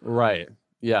once. Right.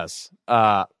 Yes.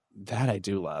 That I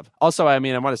do love. Also, I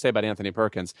mean, I want to say about Anthony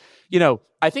Perkins,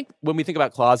 I think when we think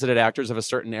about closeted actors of a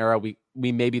certain era, we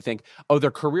maybe think,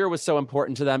 their career was so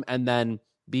important to them, and then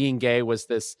being gay was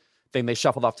this thing they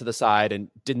shuffled off to the side and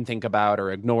didn't think about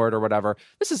or ignored or whatever.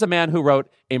 This is a man who wrote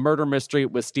a murder mystery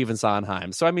with Stephen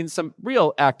Sondheim. So, I mean, some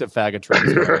real active faggotry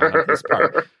is going on his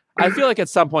part. I feel like at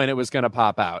some point it was going to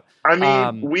pop out. I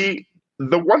mean,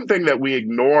 the one thing that we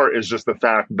ignore is just the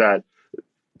fact that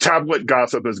tabloid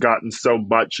gossip has gotten so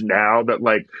much now that,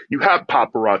 like, you have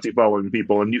paparazzi following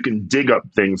people and you can dig up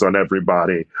things on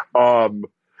everybody.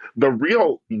 The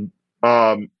real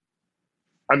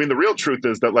truth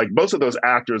is that, like, most of those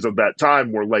actors of that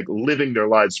time were, like, living their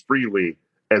lives freely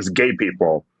as gay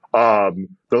people.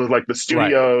 Those, like, the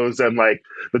studios and, like,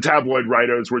 the tabloid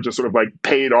writers were just sort of, like,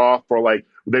 paid off, or, like,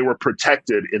 they were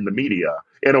protected in the media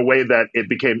in a way that it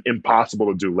became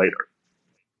impossible to do later.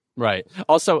 Right.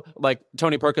 Also, like,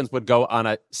 Tony Perkins would go on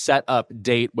a set-up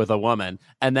date with a woman,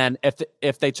 and then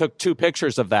if they took two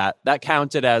pictures of that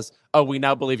counted as, we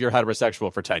now believe you're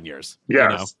heterosexual for 10 years.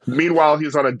 Yes. Meanwhile,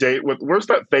 he's on a date with, where's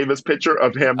that famous picture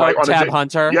of him? Like, on Tab a date?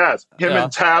 Hunter? Yes. Him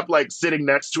and Tab, like, sitting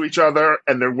next to each other,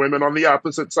 and they're women on the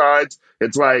opposite sides.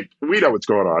 It's like, we know what's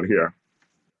going on here.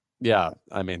 Yeah.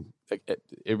 I mean,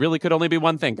 it really could only be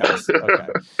one thing, guys. Okay.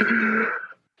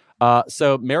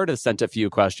 So Meredith sent a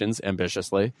few questions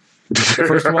ambitiously. The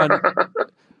first one,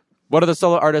 what are the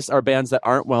solo artists or bands that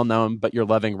aren't well known but you're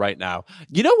loving right now?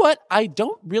 You know what? I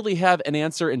don't really have an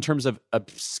answer in terms of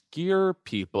obscure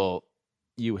people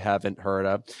you haven't heard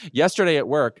of. Yesterday at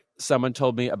work, someone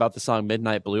told me about the song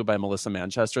Midnight Blue by Melissa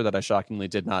Manchester that I shockingly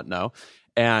did not know.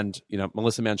 And,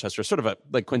 Melissa Manchester, sort of a,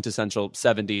 like, quintessential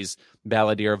 70s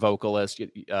balladeer vocalist.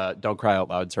 Don't Cry Out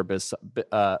Loud's her big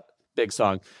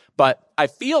song. But I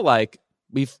feel like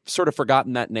we've sort of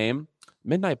forgotten that name.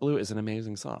 Midnight Blue is an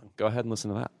amazing song. Go ahead and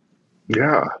listen to that.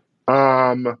 Yeah.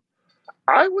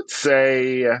 I would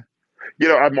say,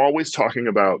 I'm always talking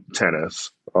about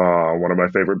Tennis, one of my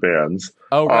favorite bands.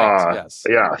 Oh, right. Yes.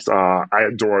 Yes. I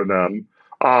adore them.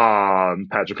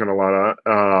 Patrick and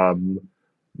Alana.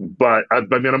 But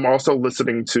I'm also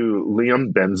listening to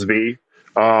Liam Bensby.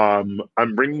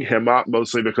 I'm bringing him up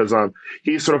mostly because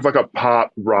he's sort of like a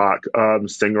pop rock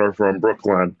singer from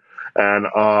Brooklyn,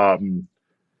 and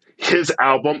his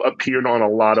album appeared on a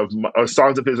lot of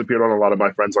songs of his appeared on a lot of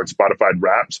my friends, like, Spotify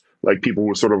Wrapped. Like, people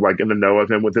were sort of, like, in the know of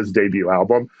him with his debut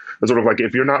album. And sort of like,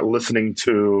 if you're not listening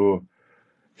to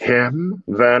him,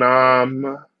 then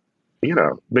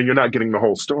then you're not getting the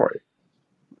whole story.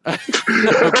 Okay,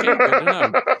 good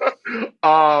to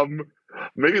know.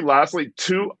 Maybe lastly,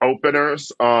 two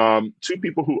openers, two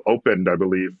people who opened, I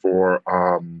believe, for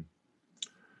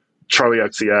Charlie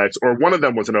XCX, or one of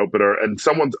them was an opener, and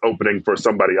someone's opening for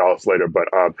somebody else later. But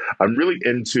I'm really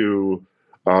into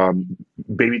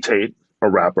Baby Tate, a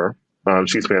rapper.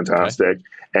 She's fantastic. Okay.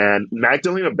 And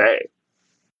Magdalena Bay.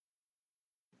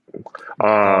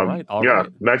 All right.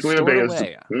 Magdalena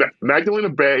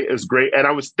Bay is great. And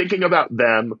I was thinking about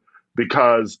them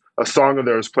because a song of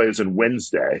theirs plays in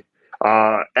Wednesday.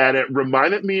 And it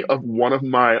reminded me of one of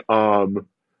my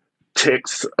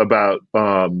ticks about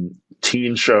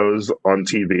teen shows on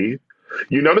TV.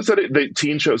 You notice that the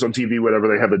teen shows on TV, whenever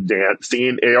they have a dance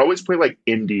scene, they always play like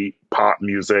indie pop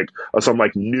music or some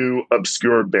like new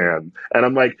obscure band. And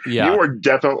I'm like, Yeah. you are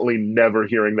definitely never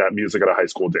hearing that music at a high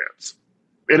school dance.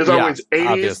 It is Yeah, always 80s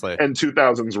obviously. and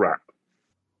 2000s rap.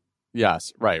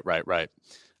 Yes, right.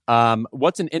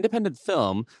 What's an independent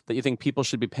film that you think people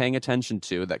should be paying attention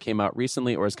to that came out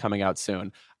recently or is coming out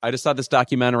soon? I just saw this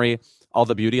documentary, All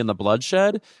the Beauty and the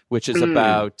Bloodshed, which is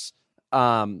about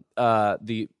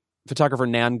the photographer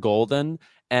Nan Golden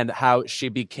and how she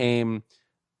became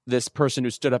this person who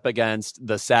stood up against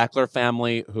the Sackler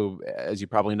family, who, as you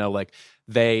probably know, like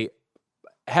they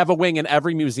have a wing in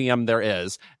every museum there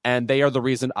is, and they are the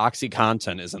reason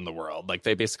OxyContin is in the world. Like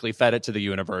they basically fed it to the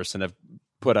universe and have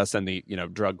put us in the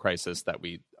drug crisis that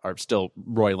we are still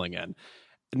roiling in.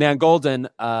 Nan Golden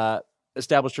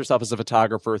established herself as a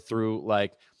photographer through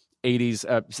like 70s,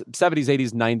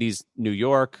 80s, 90s New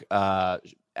York,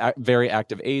 very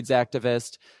active AIDS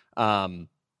activist.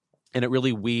 And it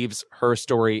really weaves her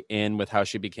story in with how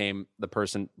she became the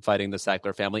person fighting the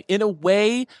Sackler family. In a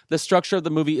way, the structure of the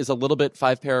movie is a little bit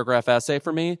 5-paragraph essay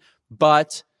for me,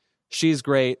 but she's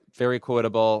great, very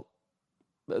quotable.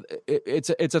 It's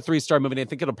a 3-star movie, and I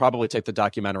think it'll probably take the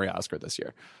documentary Oscar this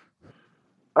year.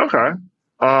 Okay.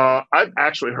 I've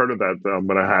actually heard of that film,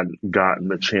 but I hadn't gotten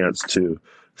the chance to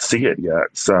see it yet.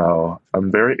 So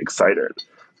I'm very excited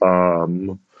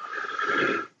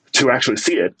to actually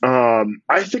see it.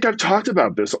 I think I've talked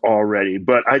about this already,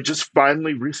 but I just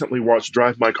finally recently watched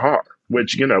Drive My Car,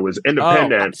 which, is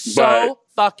independent. So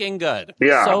fucking good.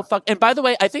 Yeah. And by the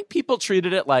way, I think people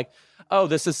treated it like, oh,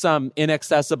 this is some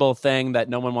inaccessible thing that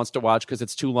no one wants to watch because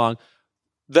it's too long.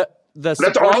 The That's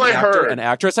all I actor heard. and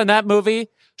actress in that movie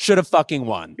should have fucking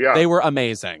won. Yeah. They were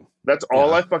amazing. That's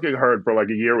all I fucking heard for like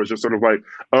a year was just sort of like,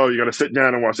 oh, you're going to sit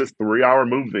down and watch this 3-hour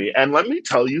movie. And let me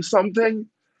tell you something.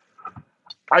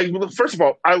 First of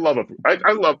all, I love a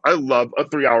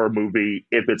 3-hour movie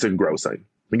if it's engrossing,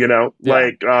 Yeah.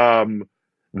 like,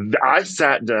 I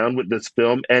sat down with this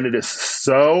film and it is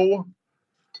so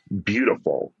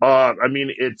beautiful. I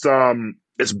mean, it's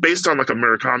based on like a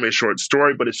Murakami short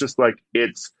story, but it's just like,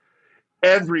 it's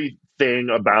everything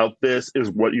about this is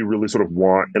what you really sort of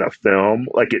want in a film.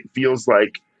 Like, it feels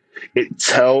like it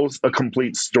tells a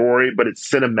complete story, but it's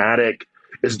cinematic.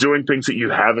 It's doing things that you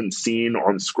haven't seen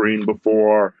on screen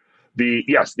before. The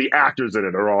actors in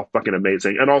it are all fucking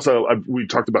amazing. And also, we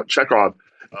talked about Chekhov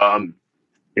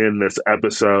in this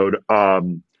episode.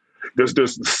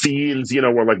 There's scenes,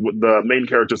 where like the main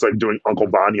character's like doing Uncle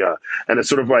Vanya, and it's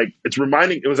sort of like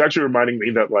it was actually reminding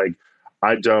me that like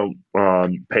I don't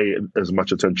pay as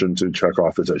much attention to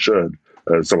Chekhov as I should,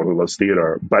 as someone who loves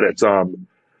theater. But it's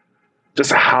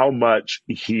just how much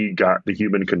he got the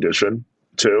human condition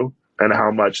too, and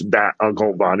how much that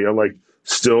Uncle Vanya like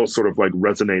still sort of like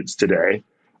resonates today.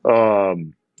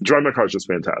 Drive My Car is just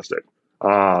fantastic.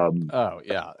 Oh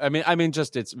yeah, I mean,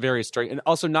 just it's very straight, and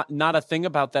also not a thing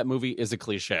about that movie is a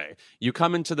cliche. You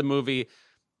come into the movie,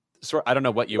 I don't know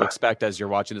what you expect as you're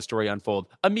watching the story unfold.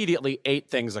 Immediately, 8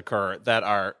 things occur that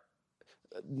are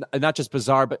not just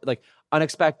bizarre, but like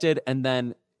unexpected, and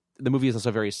then the movie is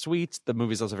also very sweet. The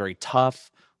movie is also very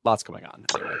tough. Lots going on.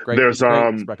 Anyway,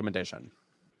 great recommendation.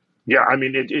 Yeah, I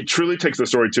mean, it truly takes the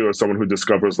story too of someone who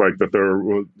discovers like that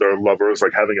their lover is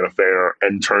like having an affair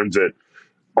and turns it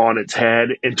on its head.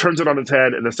 It turns it on its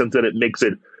head in the sense that it makes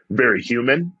it very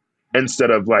human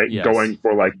instead of like going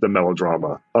for like the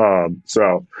melodrama.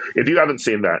 So if you haven't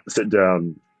seen that, sit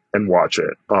down and watch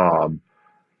it.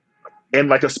 In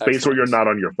like a space where you're not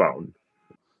on your phone.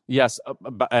 Yes,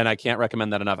 and I can't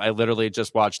recommend that enough. I literally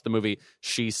just watched the movie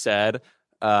She Said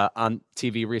on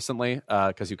TV recently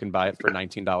because you can buy it for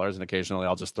 $19 and occasionally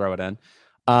I'll just throw it in.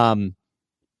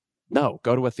 No,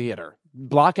 go to a theater.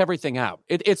 Block everything out.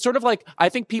 It's sort of like, I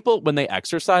think people, when they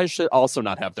exercise, should also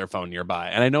not have their phone nearby.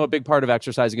 And I know a big part of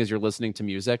exercising is you're listening to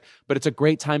music, but it's a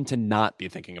great time to not be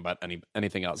thinking about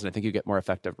anything else. And I think you get more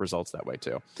effective results that way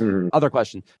too. Mm-hmm. Other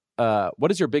question.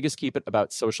 What is your biggest keep it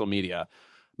about social media?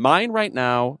 Mine right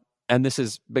now, and this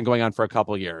has been going on for a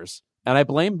couple years, and I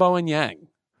blame Bowen Yang,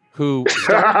 who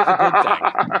started with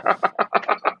a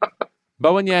good thing.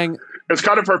 Bowen Yang. It's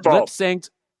kind of her fault.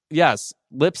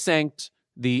 Lip synced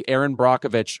the Aaron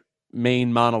Brockovich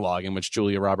main monologue in which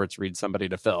Julia Roberts reads somebody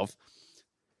to filth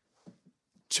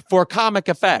for comic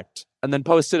effect and then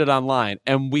posted it online.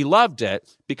 And we loved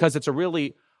it because it's a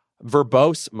really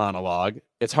verbose monologue.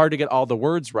 It's hard to get all the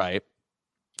words right.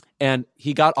 And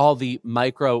he got all the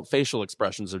micro facial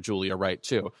expressions of Julia right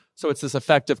too. So it's this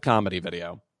effective comedy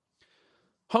video.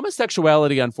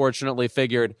 homosexuality, unfortunately,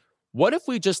 figured, what if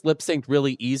we just lip synced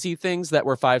really easy things that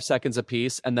were 5 seconds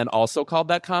apiece and then also called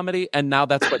that comedy? And now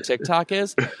that's what TikTok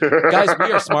is. Guys,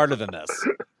 we are smarter than this.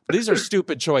 These are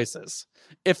stupid choices.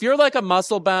 If you're like a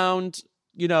muscle bound,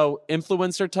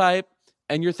 influencer type,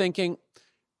 and you're thinking,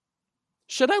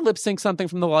 should I lip sync something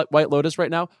from the White Lotus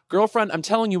right now? Girlfriend, I'm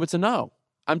telling you it's a no.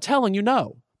 I'm telling you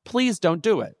no. Please don't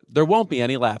do it. There won't be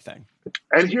any laughing.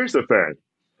 And here's the thing,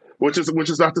 which is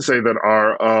not to say that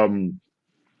our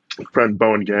friend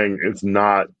Bowen Gang is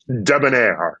not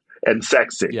debonair and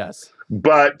sexy. Yes.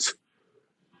 But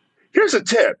here's a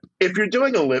tip. If you're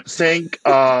doing a lip sync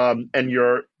and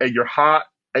you're hot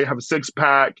and you have a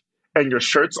 6-pack and your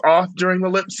shirt's off during the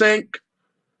lip sync,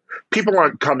 people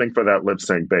aren't coming for that lip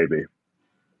sync, baby.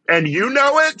 And you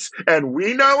know it, and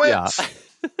we know it. Yeah.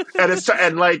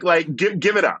 and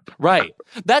give it up. Right.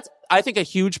 That's, I think, a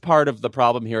huge part of the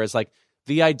problem here is like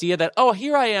the idea that, oh,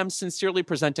 here I am sincerely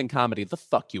presenting comedy. The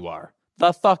fuck you are.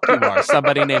 The fuck you are.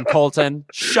 Somebody named Colton.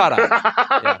 Shut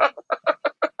up.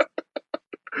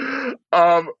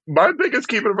 Yeah. My biggest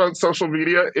keep it about social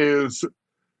media is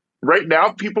right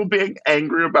now people being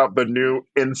angry about the new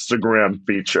Instagram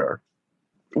feature,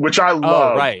 which I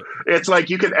love. Oh, right. It's like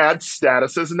you can add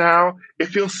statuses now. It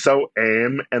feels so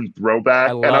AIM and throwback.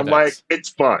 And I'm like, it's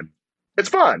fun. It's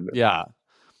fun. Yeah.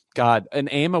 God, an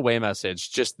AIM away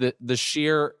message. Just the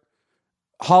sheer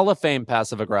Hall of Fame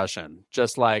passive aggression.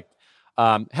 Just like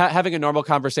having a normal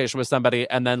conversation with somebody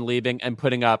and then leaving and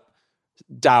putting up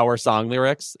dour song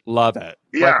lyrics. Love it.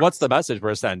 Yeah. Like, what's the message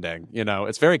we're sending?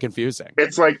 It's very confusing.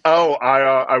 It's like, oh,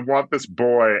 I want this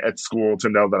boy at school to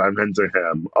know that I'm into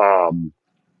him.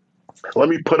 Let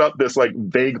me put up this like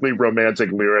vaguely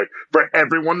romantic lyric for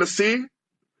everyone to see.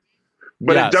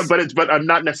 But yes. but I'm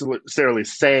not necessarily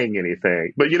saying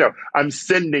anything. But I'm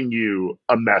sending you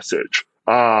a message.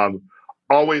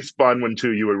 Always fun when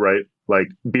you would write like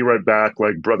 "be right back,"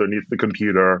 like "brother needs the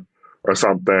computer" or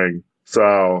something.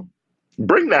 So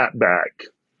bring that back.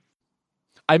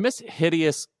 I miss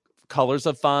hideous colors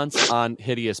of fonts on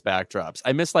hideous backdrops.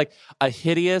 I miss like a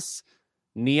hideous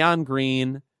neon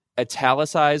green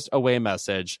italicized away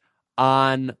message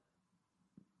on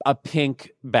a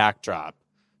pink backdrop.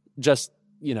 Just,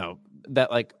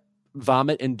 that like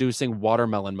vomit inducing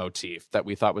watermelon motif that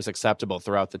we thought was acceptable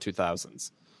throughout the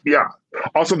 2000s. Yeah.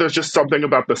 Also, there's just something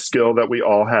about the skill that we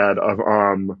all had of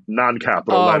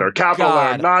non-capital letter, capital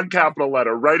letter, non-capital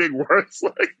letter, writing words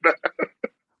like that.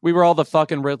 We were all the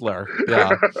fucking Riddler.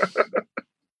 Yeah.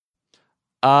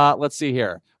 Let's see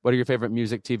here. What are your favorite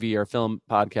music, TV, or film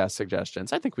podcast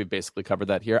suggestions? I think we've basically covered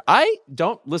that here. I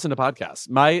don't listen to podcasts.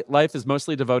 My life is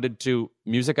mostly devoted to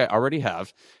music I already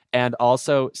have and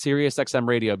also SiriusXM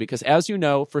radio because, as you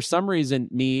know, for some reason,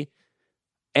 me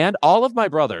and all of my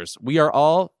brothers, we are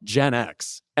all Gen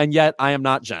X. And yet I am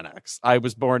not Gen X. I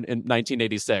was born in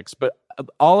 1986. But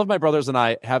all of my brothers and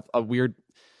I have a weird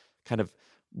kind of,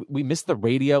 we miss the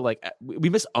radio. Like we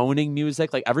miss owning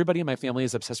music. Like everybody in my family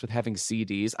is obsessed with having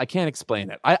CDs. I can't explain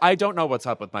it. I don't know what's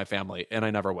up with my family and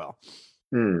I never will.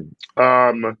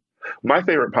 My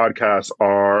favorite podcasts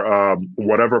are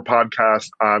whatever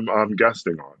podcast I'm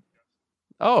guesting on.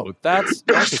 Oh, that's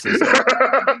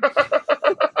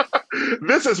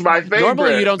This is my favorite.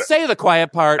 Normally you don't say the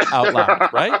quiet part out loud,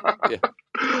 right? Yeah.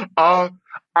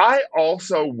 I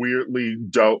also weirdly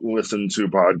don't listen to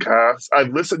podcasts. I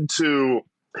listen to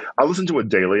it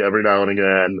daily every now and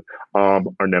again,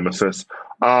 our nemesis.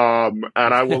 And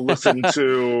I will listen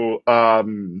to I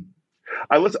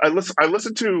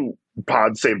listen to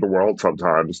Pod Save the World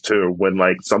sometimes too, when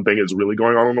like something is really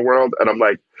going on in the world and I'm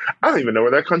like, I don't even know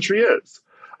where that country is.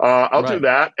 I'll do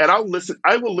that, and I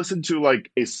will listen to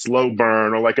like a slow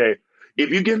burn or like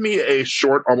if you give me a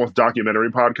short, almost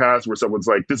documentary podcast where someone's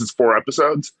like, this is 4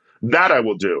 episodes, that I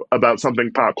will do about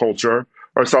something pop culture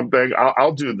or something.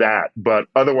 I'll do that, but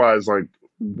otherwise, like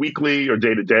weekly or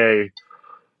day to day,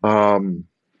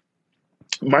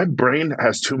 my brain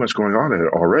has too much going on in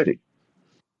it already.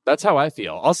 That's how I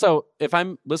feel. Also, if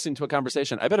I'm listening to a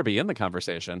conversation, I better be in the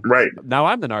conversation. Right. Now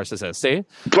I'm the narcissist, see?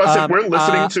 Plus, if we're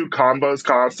listening to combos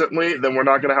constantly, then we're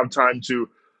not going to have time to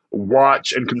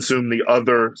watch and consume the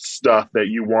other stuff that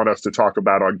you want us to talk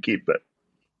about on Keep It.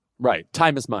 Right.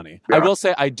 Time is money. Yeah. I will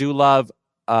say I do love,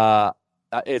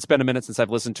 it's been a minute since I've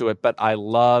listened to it, but I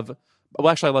love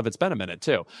It's Been a Minute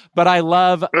too. But I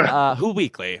love Who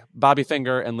Weekly, Bobby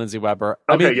Finger and Lindsay Weber.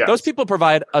 Those people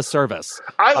provide a service.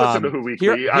 I listen to Who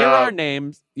Weekly. Here are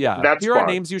names. Yeah. Here fun. Are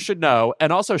names you should know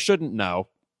and also shouldn't know.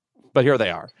 But here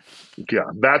they are. Yeah.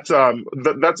 That's and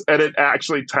it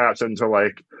actually taps into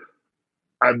like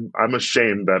I'm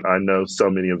ashamed that I know so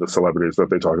many of the celebrities that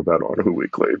they talk about on Who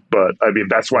Weekly. But I mean,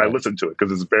 that's why I listen to it,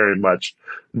 because it's very much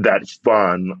that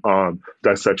fun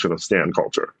dissection of stan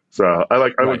culture. So I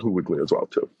like Who Weekly as well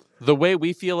too. The way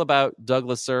we feel about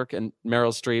Douglas Sirk and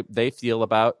Meryl Streep, they feel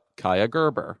about Kaya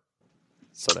Gerber.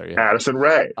 So there you go. Addison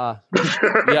Rae.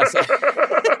 Yes.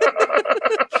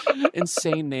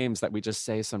 Insane names that we just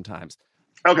say sometimes.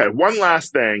 Okay, one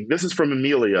last thing. This is from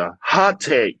Amelia. Hot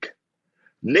take.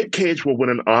 Nick Cage will win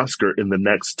an Oscar in the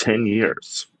next 10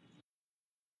 years.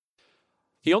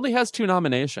 He only has 2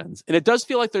 nominations. And it does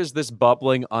feel like there's this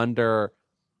bubbling under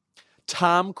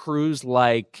Tom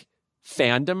Cruise-like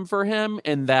fandom for him,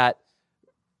 in that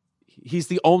he's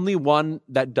the only one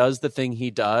that does the thing he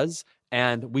does.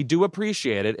 And we do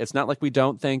appreciate it. It's not like we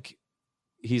don't think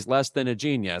he's less than a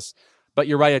genius. But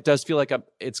you're right. It does feel like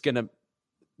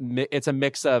it's a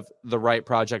mix of the right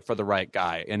project for the right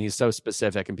guy. And he's so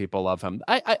specific and people love him.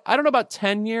 I don't know about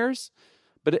 10 years,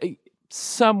 but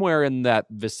somewhere in that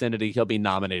vicinity, he'll be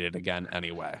nominated again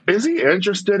anyway. Is he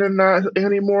interested in that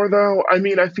anymore, though? I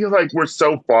mean, I feel like we're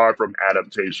so far from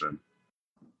adaptation.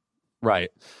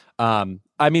 Right.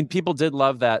 I mean, people did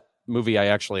love that movie I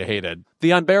actually hated.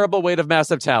 The Unbearable Weight of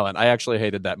Massive Talent. I actually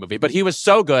hated that movie. But he was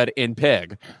so good in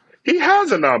Pig. He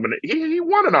has a nomination. He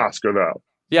won an Oscar, though.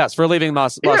 Yes, for leaving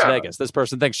Las Vegas. This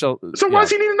person thinks she'll... So why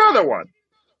does he need another one?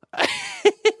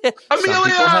 Amelia! Some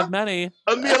people have many.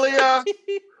 Amelia,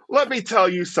 let me tell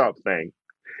you something.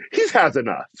 He has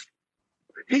enough.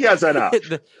 He has enough.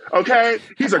 Okay?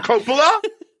 He's a Coppola.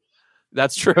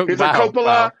 That's true. He's a Coppola.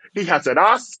 Wow. He has an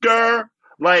Oscar.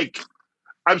 There's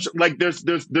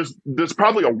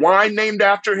probably a wine named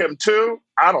after him too.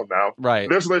 I don't know. Right.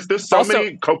 There's so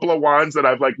many Coppola wines that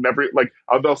I've never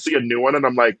they'll see a new one and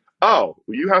I'm like, oh,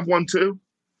 you have one too?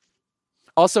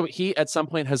 Also, he at some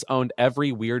point has owned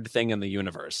every weird thing in the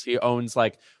universe. He owns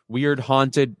weird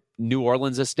haunted New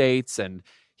Orleans estates, and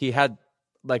he had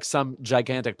some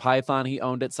gigantic python he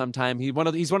owned at some time. He's one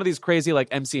of these crazy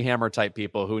MC Hammer type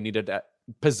people who needed to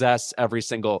possess every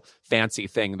single fancy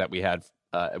thing that we had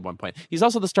at one point. He's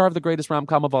also the star of the greatest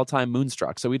rom-com of all time,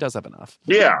 Moonstruck, so he does have enough.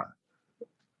 Yeah.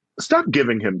 Stop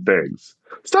giving him things.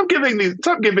 Stop giving these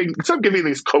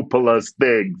Coppolas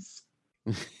things.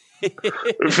 And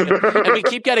we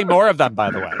keep getting more of them, by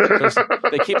the way.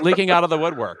 They keep leaking out of the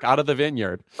woodwork, out of the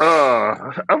vineyard.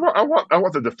 I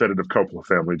want the definitive Coppola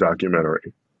family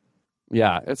documentary.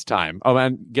 Yeah, it's time. Oh,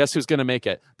 and guess who's going to make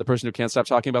it? The person who can't stop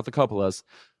talking about the Coppolas,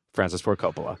 Francis Ford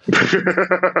Coppola.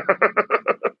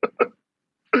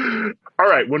 All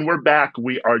right, when we're back,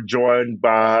 we are joined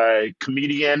by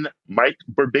comedian Mike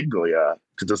Birbiglia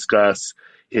to discuss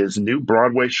his new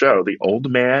Broadway show, The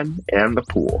Old Man and the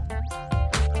Pool.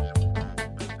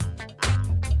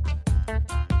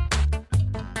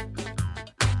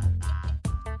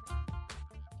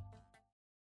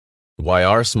 Why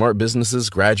are smart businesses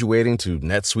graduating to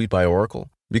NetSuite by Oracle?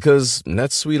 Because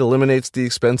NetSuite eliminates the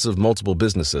expense of multiple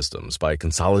business systems by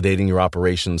consolidating your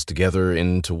operations together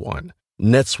into one.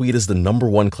 NetSuite is the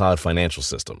 #1 cloud financial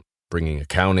system, bringing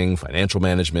accounting, financial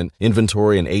management,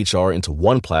 inventory, and HR into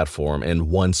one platform and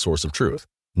one source of truth.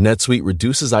 NetSuite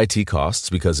reduces IT costs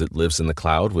because it lives in the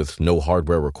cloud with no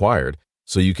hardware required,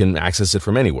 so you can access it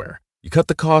from anywhere. You cut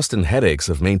the cost and headaches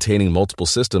of maintaining multiple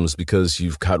systems because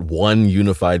you've got one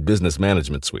unified business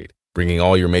management suite. Bringing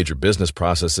all your major business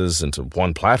processes into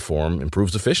one platform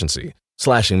improves efficiency,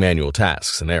 slashing manual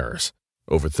tasks and errors.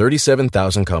 Over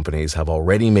 37,000 companies have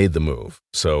already made the move,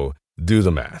 so do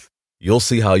the math. You'll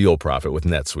see how you'll profit with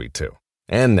NetSuite too.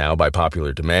 And now, by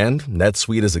popular demand,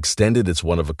 NetSuite has extended its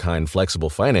one-of-a-kind flexible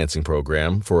financing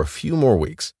program for a few more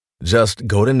weeks. Just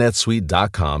go to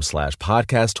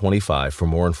netsuite.com/podcast25 for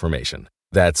more information.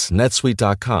 That's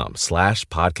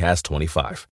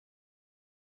netsuite.com/podcast25.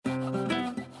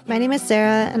 My name is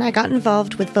Sarah, and I got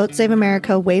involved with Vote Save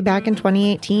America way back in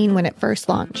 2018 when it first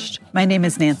launched. My name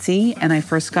is Nancy, and I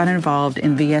first got involved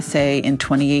in VSA in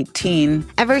 2018.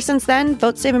 Ever since then,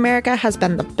 Vote Save America has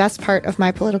been the best part of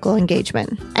my political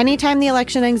engagement. Anytime the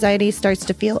election anxiety starts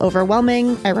to feel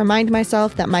overwhelming, I remind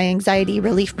myself that my anxiety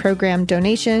relief program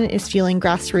donation is fueling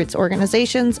grassroots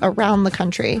organizations around the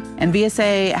country. And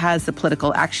VSA has the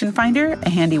Political Action Finder, a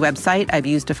handy website I've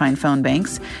used to find phone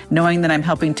banks, knowing that I'm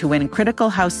helping to win critical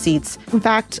House seats. In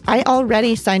fact, I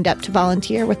already signed up to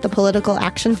volunteer with the Political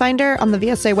Action Finder on the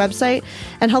VSA website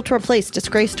and helped replace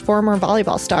disgraced former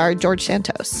volleyball star George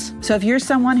Santos. So if you're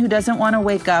someone who doesn't want to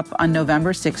wake up on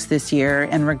November 6th this year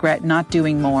and regret not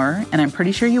doing more, and I'm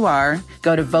pretty sure you are,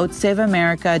 go to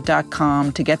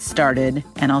votesaveamerica.com to get started,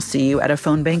 and I'll see you at a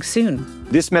phone bank soon.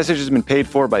 This message has been paid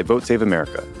for by Vote Save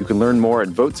America. You can learn more at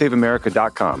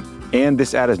votesaveamerica.com. And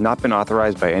this ad has not been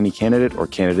authorized by any candidate or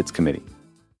candidates committee.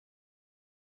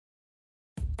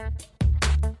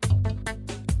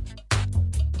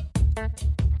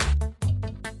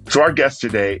 So our guest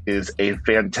today is a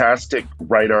fantastic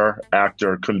writer,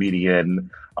 actor, comedian,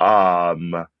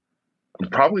 probably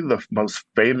the most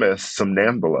famous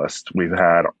somnambulist we've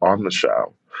had on the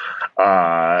show.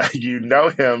 You know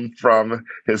him from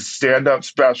his stand-up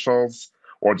specials,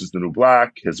 Orange is the New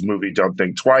Black, his movie Don't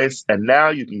Think Twice, and now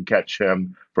you can catch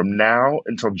him from now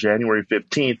until January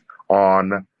 15th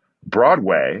on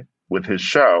Broadway with his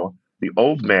show, The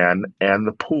Old Man and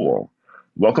the Pool.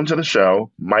 Welcome to the show,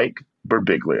 Mike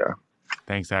Birbiglia.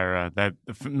 Thanks, Ira. That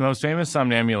the most famous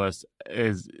somnambulist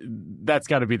that's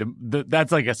got to be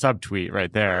that's like a subtweet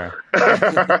right there.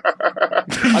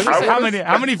 How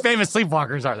many famous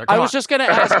sleepwalkers are there? I was just going to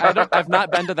ask. I've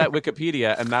not been to that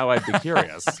Wikipedia, and now I'd be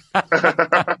curious.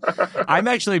 I'm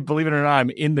actually, believe it or not, I'm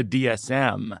in the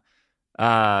DSM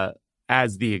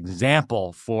as the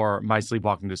example for my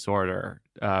sleepwalking disorder,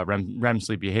 REM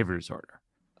sleep behavior disorder.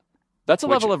 That's a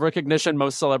level of recognition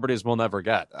most celebrities will never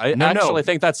get. I actually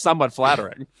think that's somewhat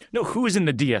flattering. No, who's in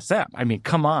the DSM? I mean,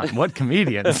 come on. What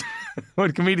comedians?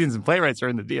 What comedians and playwrights are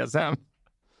in the DSM?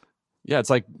 Yeah, it's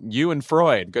like you and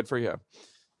Freud. Good for you.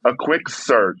 A quick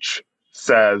search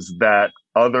says that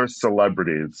other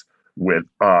celebrities with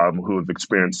who have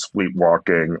experienced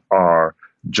sleepwalking are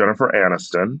Jennifer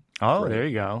Aniston. Oh, there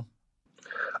you go.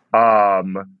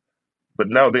 But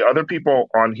no, the other people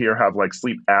on here have like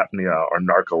sleep apnea or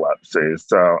narcolepsy.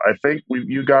 So I think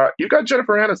you got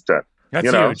Jennifer Aniston. That's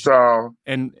huge.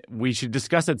 And we should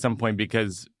discuss at some point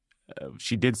because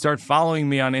she did start following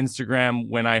me on Instagram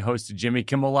when I hosted Jimmy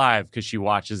Kimmel Live because she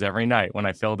watches every night when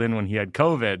I filled in when he had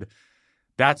COVID.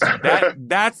 That's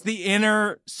the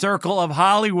inner circle of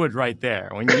Hollywood right there.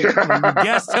 When you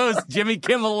guest host Jimmy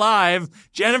Kimmel Live,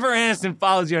 Jennifer Aniston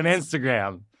follows you on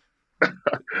Instagram.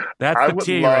 That's the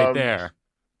tea right there.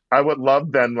 I would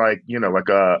love then, like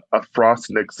a Frost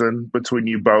Nixon between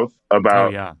you both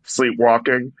about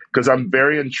sleepwalking, because I'm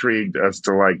very intrigued as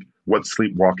to like what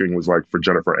sleepwalking was like for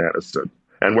Jennifer Aniston,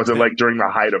 and was it like during the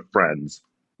height of Friends?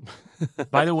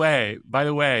 By the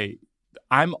way,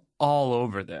 I'm all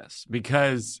over this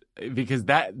because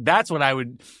that's what I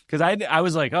would, because I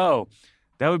was like, oh,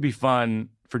 that would be fun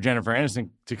for Jennifer Aniston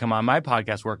to come on my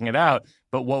podcast working it out,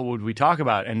 but what would we talk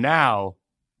about? And now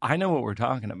I know what we're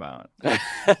talking about. We're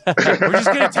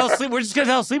just going to tell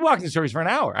sleepwalking stories for an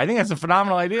hour. I think that's a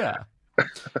phenomenal idea.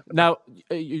 Now,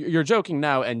 you're joking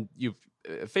now, and you've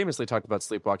famously talked about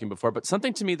sleepwalking before, but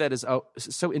something to me that is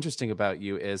so interesting about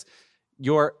you is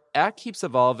your act keeps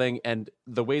evolving, and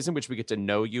the ways in which we get to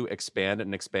know you expand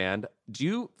and expand. Do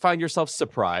you find yourself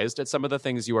surprised at some of the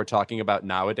things you are talking about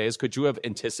nowadays? Could you have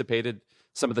anticipated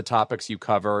some of the topics you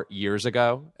cover years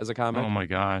ago as a comic? Oh my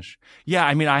gosh. Yeah,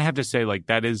 I mean, I have to say, like,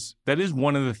 that is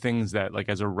one of the things that, like,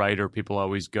 as a writer, people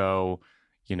always go,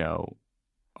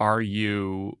 are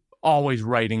you always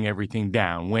writing everything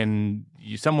down? When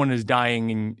someone is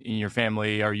dying in your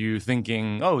family, are you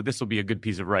thinking, oh, this will be a good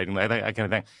piece of writing? That kind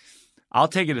of thing. I'll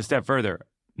take it a step further.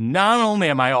 Not only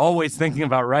am I always thinking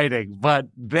about writing, but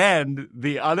then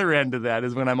the other end of that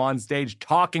is when I'm on stage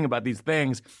talking about these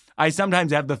things, I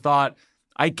sometimes have the thought,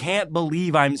 I can't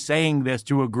believe I'm saying this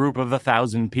to a group of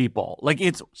 1,000 people. Like,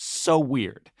 it's so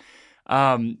weird.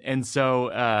 And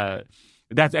so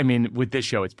that's, I mean, with this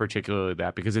show, it's particularly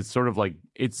that because it's sort of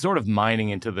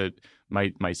mining into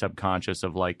my subconscious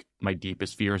of like my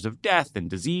deepest fears of death and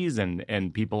disease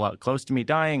and people close to me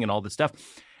dying and all this stuff.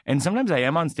 And sometimes I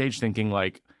am on stage thinking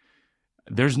like,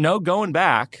 there's no going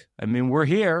back. I mean, we're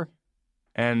here.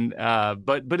 And,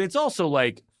 but it's also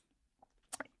like,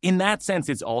 in that sense,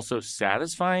 it's also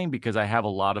satisfying because I have a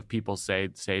lot of people say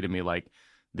to me, like,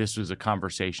 this was a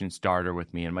conversation starter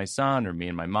with me and my son or me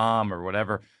and my mom or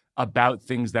whatever about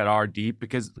things that are deep.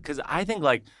 Because I think,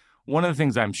 like, one of the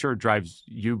things I'm sure drives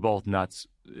you both nuts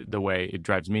the way it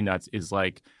drives me nuts is,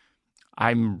 like,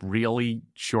 I'm really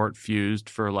short-fused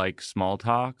for, like, small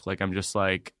talk. Like, I'm just,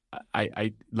 like,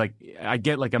 I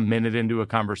get, like, a minute into a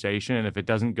conversation, and if it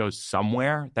doesn't go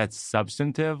somewhere that's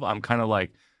substantive, I'm kind of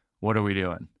like, what are we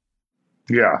doing?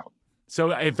 Yeah.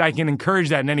 So if I can encourage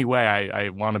that in any way, I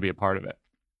want to be a part of it.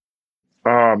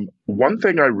 One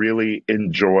thing I really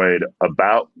enjoyed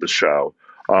about the show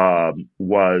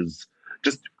was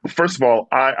just, first of all,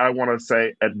 I want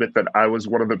to admit that I was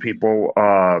one of the people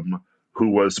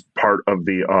who was part of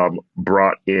the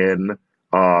brought in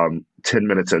 10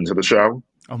 minutes into the show.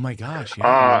 Oh my gosh,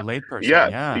 yeah, you're a late person.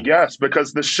 Yeah, yes,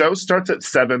 because the show starts at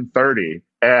 7:30,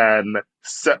 and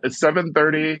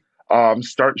 7:30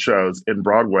 start shows in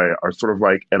Broadway are sort of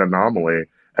like an anomaly.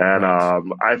 And Right.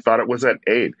 I thought it was at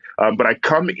 8. But I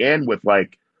come in with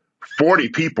like 40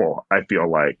 people, I feel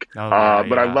like. Oh, yeah,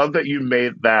 But I yeah. love that you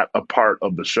made that a part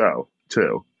of the show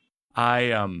too.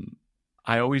 I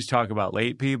always talk about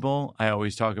late people. I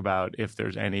always talk about if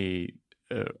there's any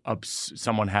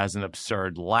someone has an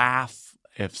absurd laugh,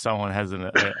 if someone has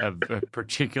a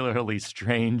particularly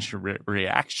strange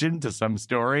reaction to some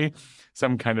story,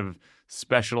 some kind of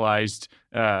specialized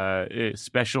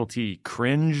specialty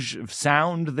cringe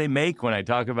sound they make when I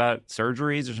talk about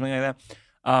surgeries or something like that.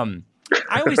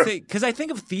 I always say, because I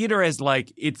think of theater as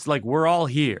like, it's like we're all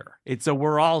here. It's a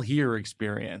we're all here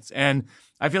experience. And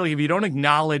I feel like if you don't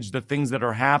acknowledge the things that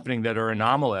are happening that are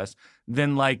anomalous,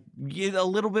 then like it a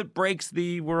little bit breaks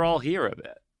the we're all here of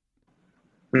it.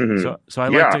 Mhm. So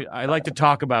I like to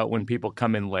talk about when people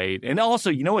come in late. And also,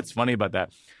 you know what's funny about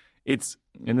that? And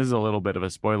this is a little bit of a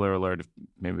spoiler alert. If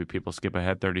maybe people skip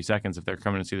ahead 30 seconds if they're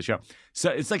coming to see the show. So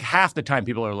it's like half the time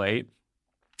people are late.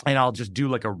 And I'll just do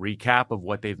like a recap of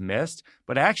what they've missed.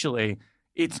 But actually,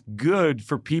 it's good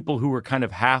for people who are kind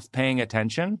of half paying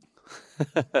attention.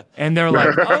 And they're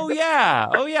like, oh, yeah,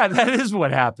 that is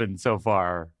what happened so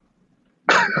far.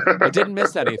 I didn't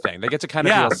miss anything. They get to kind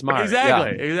of feel smart.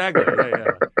 Exactly.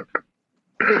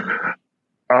 Yeah.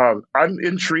 I'm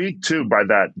intrigued too by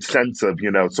that sense of,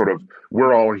 sort of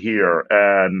we're all here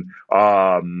and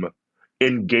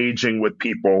engaging with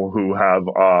people who have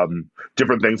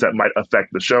different things that might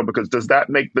affect the show, because does that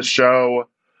make the show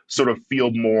sort of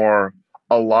feel more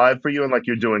alive for you and like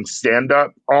you're doing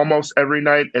stand-up almost every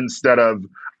night instead of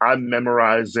I'm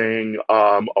memorizing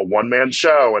a one-man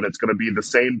show and it's going to be the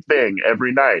same thing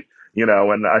every night,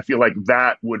 and I feel like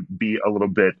that would be a little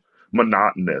bit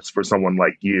monotonous for someone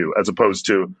like you as opposed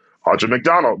to Audra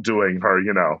McDonald doing her,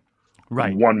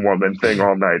 Right. one woman thing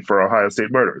all night for Ohio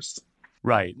State Murders.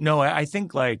 Right. No, I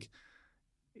think like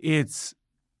it's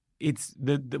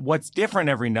the what's different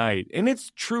every night, and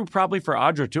it's true probably for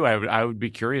Audra too. I would be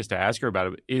curious to ask her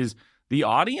about it. Is the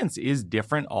audience is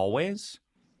different always,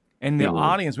 and the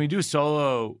audience when you do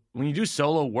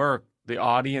solo work, the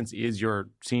audience is your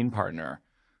scene partner,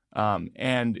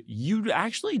 and you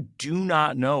actually do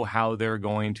not know how they're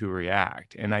going to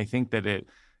react, and I think that it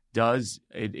does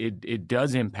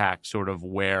impact sort of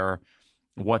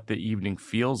what the evening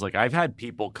feels like. I've had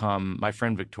people come. My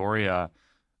friend Victoria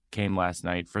came last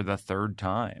night for the third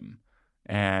time,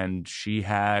 and she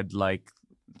had like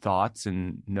thoughts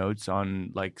and notes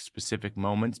on like specific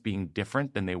moments being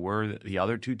different than they were the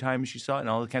other 2 times she saw it and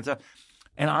all that kind of stuff.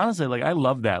 And honestly, like I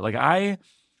love that. Like I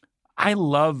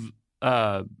love,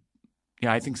 I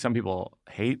think some people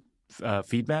hate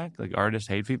feedback, like artists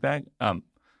hate feedback.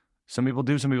 Some people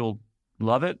do, some people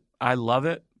love it. I love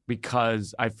it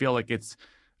because I feel like it's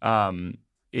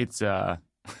to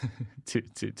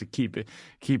keep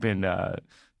in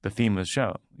the theme of the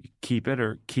show. Keep it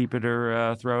or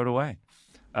throw it away.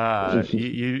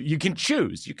 You can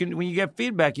choose. When you get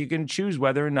feedback, you can choose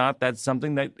whether or not that's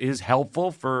something that is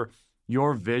helpful for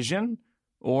your vision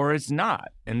or it's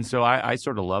not. And so I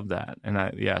sort of love that. And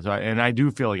I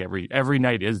do feel like every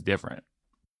night is different.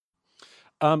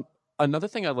 Another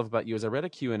thing I love about you is I read a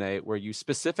Q&A where you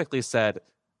specifically said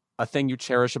a thing you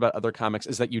cherish about other comics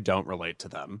is that you don't relate to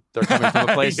them. They're coming from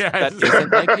a place that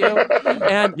isn't like you.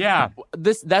 And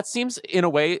that seems in a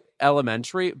way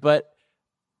elementary, but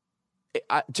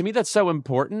to me that's so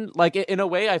important. Like in a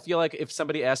way, I feel like if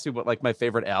somebody asks me what like my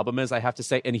favorite album is, I have to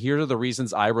say, and here are the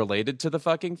reasons I related to the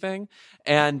fucking thing.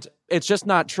 And it's just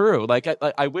not true. Like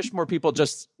I wish more people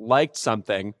just liked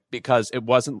something because it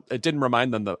didn't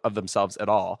remind them of themselves at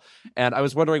all. And I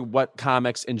was wondering what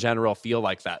comics in general feel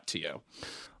like that to you.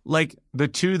 Like the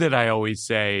 2 that I always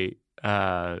say,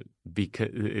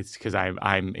 because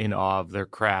I'm in awe of their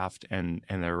craft and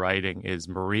their writing, is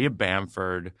Maria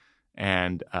Bamford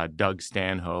and Doug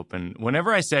Stanhope. And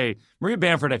whenever I say Maria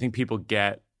Bamford, I think people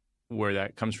get where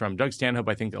that comes from. Doug Stanhope,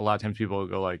 I think a lot of times people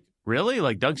go like, really?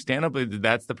 Like Doug Stanhope,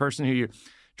 that's the person who you're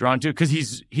drawn to? Because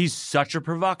he's such a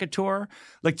provocateur.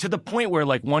 Like to the point where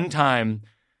like one time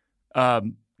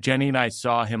Jenny and I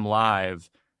saw him live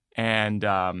and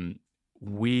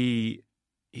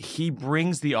he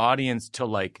brings the audience to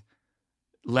like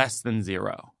less than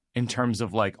 0 in terms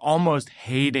of like almost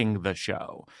hating the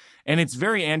show. And it's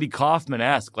very Andy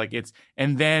Kaufman-esque. Like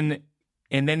and then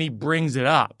he brings it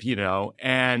up,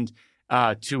 and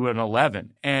to an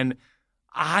 11. And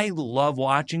I love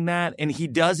watching that. And he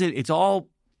does it. It's all,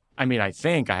 I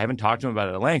haven't talked to him about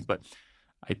it at length, but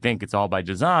I think it's all by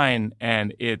design.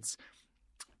 And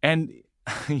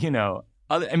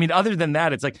other than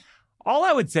that, it's like, all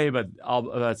I would say about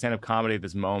stand-up comedy at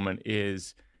this moment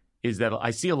is that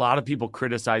I see a lot of people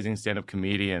criticizing stand-up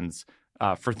comedians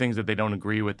for things that they don't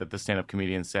agree with that the stand-up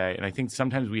comedians say. And I think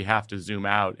sometimes we have to zoom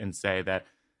out and say that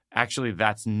actually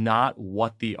that's not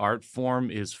what the art form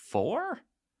is for.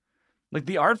 Like,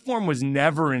 the art form was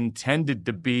never intended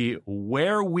to be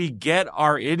where we get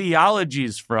our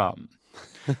ideologies from.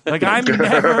 Like, I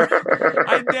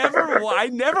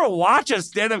never watch a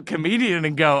stand-up comedian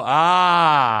and go,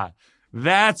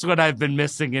 that's what I've been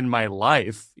missing in my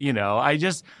life. You know, I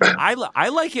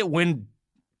like it when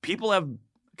people have,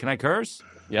 can I curse?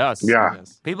 Yes. Yeah.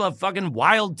 Yes. People have fucking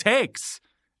wild takes.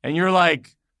 And you're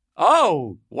like,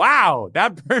 oh, wow,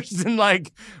 that person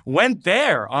like went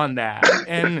there on that.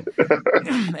 And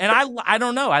I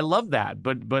don't know. I love that.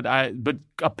 But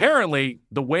apparently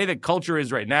the way that culture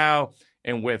is right now,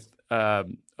 and with, of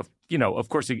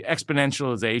course, the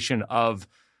exponentialization of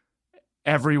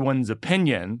everyone's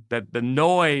opinion, that the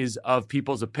noise of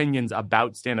people's opinions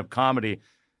about stand-up comedy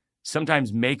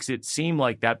sometimes makes it seem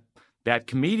like that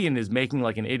comedian is making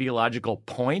like an ideological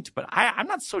point, but I'm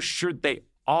not so sure they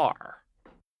are.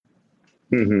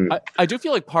 Mm-hmm. I do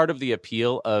feel like part of the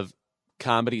appeal of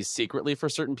comedy secretly for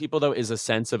certain people, though, is a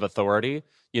sense of authority.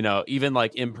 You know, even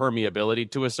like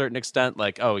impermeability to a certain extent.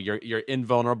 Like, oh, you're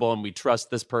invulnerable, and we trust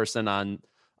this person on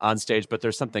stage. But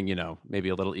there's something, you know, maybe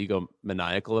a little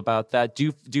egomaniacal about that.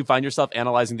 Do you find yourself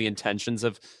analyzing the intentions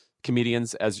of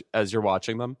comedians as you're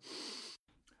watching them?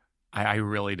 I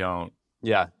really don't.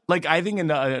 Yeah. Like, I think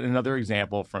another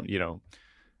example from,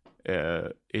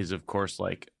 is, of course,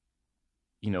 like,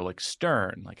 like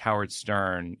Stern. Like, Howard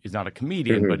Stern is not a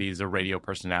comedian, but he's a radio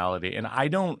personality. And I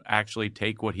don't actually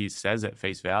take what he says at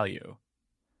face value.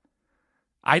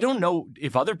 I don't know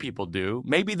if other people do.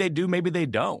 Maybe they do, maybe they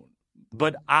don't.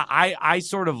 But I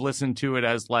sort of listen to it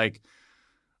as like,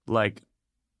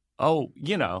 oh,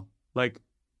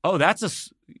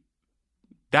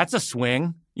 that's a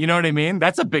swing. You know what I mean?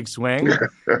 That's a big swing.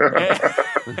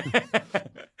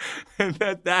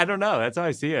 I don't know. That's how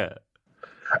I see it.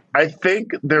 I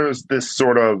think there's this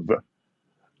sort of,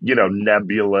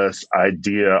 nebulous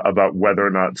idea about whether or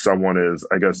not someone is,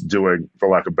 I guess, doing, for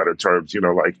lack of better terms,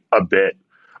 like a bit,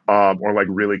 or like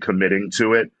really committing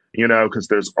to it, because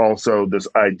there's also this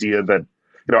idea that,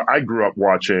 I grew up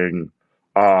watching,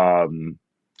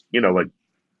 like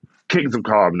Kings of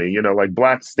Comedy, like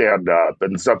Black stand-up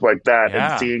and stuff like that,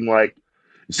 yeah. and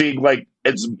seeing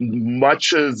as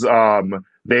much as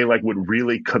they like would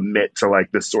really commit to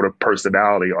like this sort of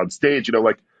personality on stage,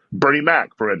 like Bernie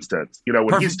Mac, for instance,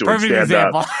 when he's doing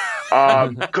stand-up,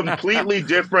 completely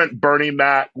different Bernie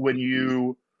Mac when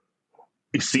you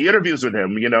see interviews with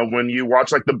him, when you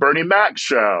watch like the Bernie Mac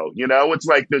show, it's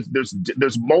like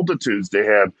there's multitudes to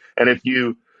him. And if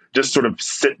you just sort of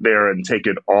sit there and take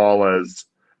it all as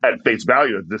at face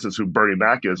value, this is who Bernie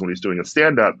Mac is when he's doing a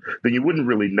stand-up, then you wouldn't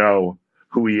really know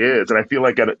who he is. And I feel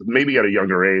like maybe at a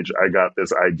younger age, I got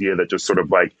this idea that just sort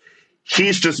of like,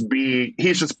 he's just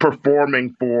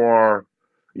performing for,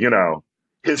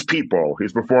 his people.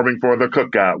 He's performing for the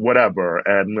cookout, whatever.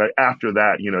 And like, after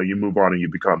that, you move on and you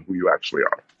become who you actually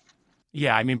are.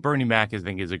 Yeah. I mean, Bernie Mac, I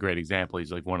think, is a great example.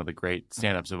 He's like one of the great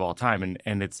stand-ups of all time.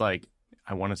 And it's like,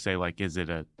 I want to say, like, is it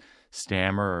a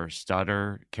stammer or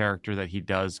stutter character that he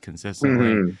does consistently?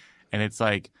 Mm-hmm. And it's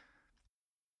like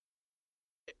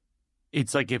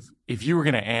if you were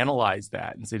going to analyze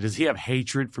that and say, does he have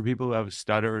hatred for people who have a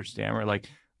stutter or stammer? Like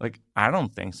I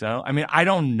don't think so. I mean, I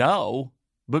don't know,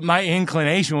 but my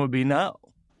inclination would be no.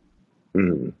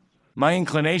 Mm-hmm. My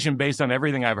inclination, based on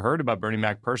everything I've heard about Bernie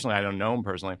Mac personally, I don't know him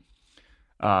personally,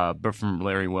 but from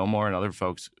Larry Wilmore and other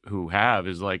folks who have,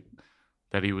 is like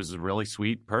that he was a really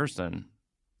sweet person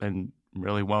and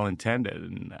really well intended.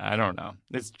 And I don't know.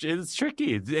 It's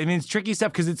tricky. It's tricky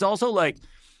stuff because it's also like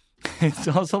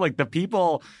the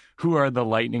people who are the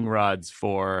lightning rods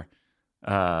for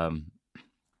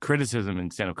criticism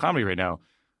in stand-up comedy right now.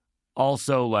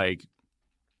 Also, like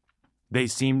they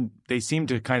seem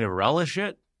to kind of relish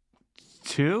it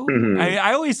too. Mm-hmm.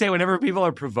 I always say whenever people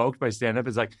are provoked by stand-up,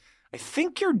 it's like, I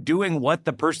think you're doing what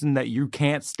the person that you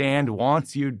can't stand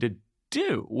wants you to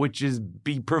do, which is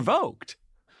be provoked.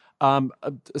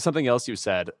 Something else you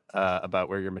said about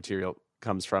where your material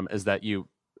comes from is that you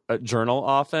journal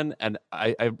often, and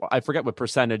I forget what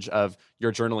percentage of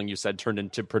your journaling you said turned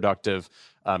into productive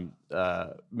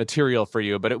material for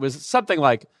you, but it was something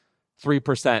like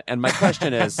 3%. And my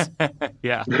question is,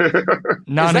 yeah,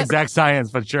 non-exact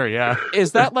science, but sure, yeah.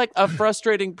 Is that like a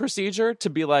frustrating procedure to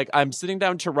be like, I'm sitting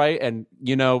down to write, and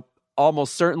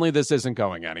almost certainly this isn't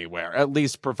going anywhere, at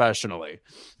least professionally?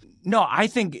 No, I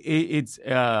think it's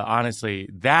honestly,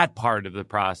 that part of the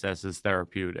process is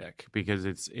therapeutic because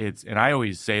it's, and I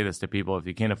always say this to people, if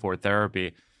you can't afford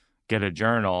therapy, get a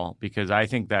journal, because I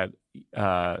think that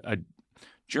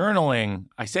journaling,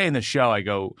 I say in the show, I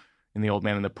go in The Old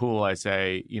Man in the Pool, I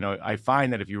say, I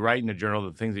find that if you write in a journal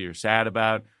the things that you're sad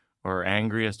about or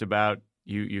angriest about,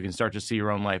 you can start to see your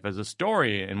own life as a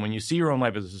story. And when you see your own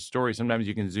life as a story, sometimes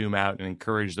you can zoom out and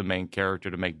encourage the main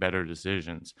character to make better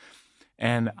decisions.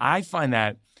 And I find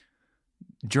that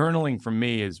journaling for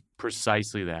me is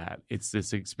precisely that. It's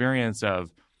this experience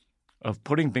of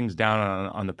putting things down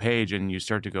on the page, and you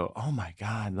start to go, oh my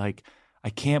God, like,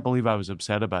 I can't believe I was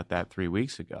upset about that 3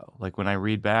 weeks ago. Like when I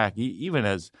read back, even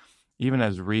as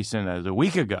recent as a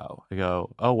week ago, I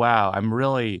go, oh wow, I'm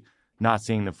really not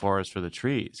seeing the forest for the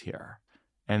trees here.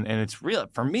 And it's real,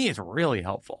 for me, it's really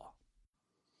helpful.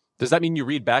 Does that mean you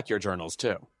read back your journals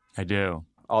too? I do.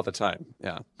 All the time,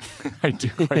 yeah. I do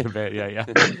quite a bit, yeah.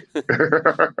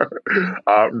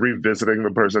 Revisiting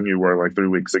the person you were like 3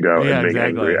 weeks ago and being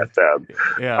angry at them.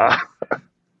 Yeah.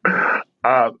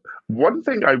 One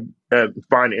thing I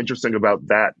find interesting about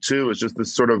that too is just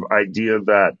this sort of idea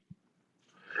that,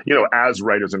 as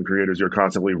writers and creators, you're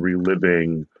constantly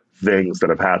reliving things that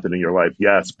have happened in your life.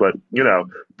 Yes, but,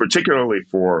 particularly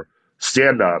for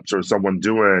stand-ups or someone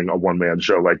doing a one-man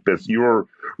show like this, you're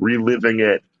reliving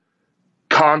it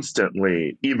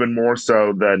constantly, even more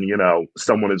so than,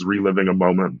 someone is reliving a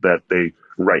moment that they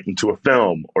write into a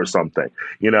film or something,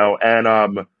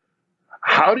 and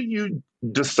how do you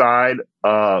decide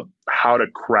how to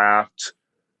craft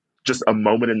just a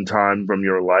moment in time from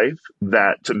your life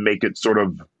that to make it sort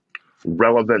of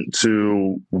relevant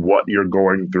to what you're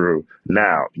going through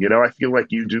now? I feel like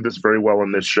you do this very well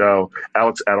in this show.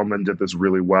 Alex Edelman did this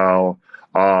really well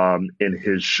in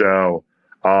his show.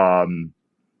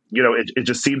 It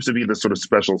just seems to be this sort of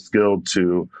special skill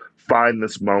to find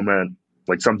this moment,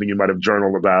 like something you might have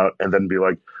journaled about, and then be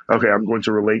like, okay, I'm going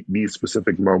to relate these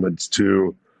specific moments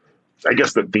to, I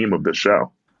guess, the theme of the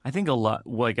show. I think a lot,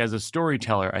 like as a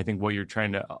storyteller, I think what you're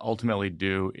trying to ultimately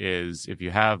do is, if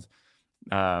you have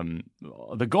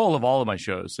the goal of all of my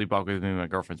shows, Sleepwalk with Me, My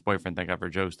Girlfriend's Boyfriend, Thank God for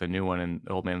Jokes, the new one, and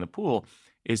The Old Man in the Pool,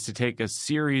 is to take a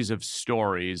series of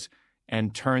stories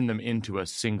and turn them into a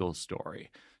single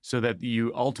story so that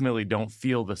you ultimately don't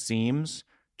feel the seams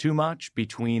too much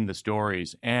between the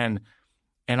stories. And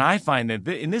I find that,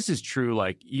 and this is true,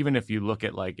 like, even if you look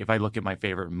at, like, if I look at my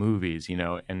favorite movies,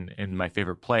 and my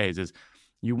favorite plays, is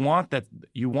you want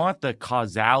the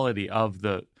causality of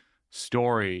the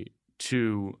story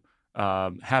to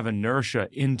have inertia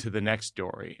into the next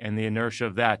story, and the inertia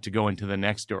of that to go into the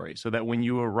next story, so that when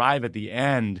you arrive at the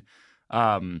end,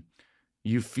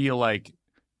 you feel like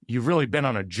you've really been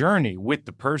on a journey with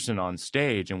the person on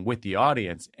stage and with the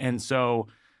audience. And so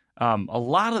a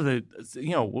lot of the,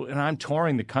 and I'm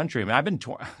touring the country. I mean, I've been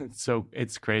touring, so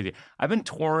it's crazy. I've been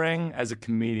touring as a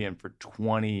comedian for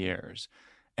 20 years.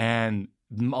 And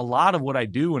a lot of what I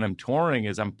do when I'm touring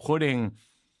is I'm putting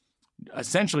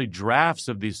essentially drafts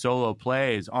of these solo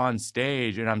plays on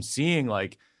stage, and I'm seeing,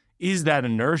 like, is that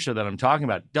inertia that I'm talking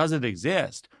about, does it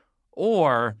exist?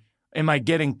 Or am I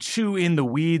getting too in the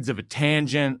weeds of a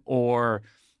tangent or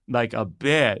like a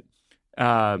bit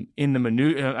in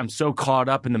the I'm so caught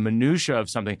up in the minutia of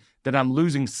something that I'm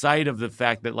losing sight of the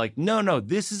fact that, like, no,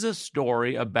 this is a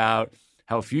story about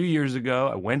how a few years ago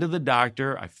I went to the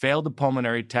doctor, I failed the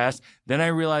pulmonary test, then I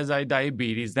realized I had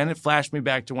diabetes, then it flashed me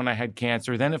back to when I had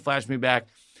cancer, then it flashed me back,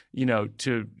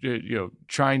 to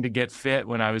trying to get fit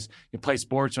when I was play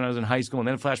sports when I was in high school, and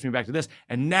then it flashed me back to this,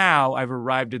 and now I've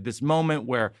arrived at this moment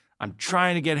where I'm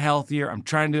trying to get healthier. I'm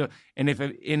trying to, and if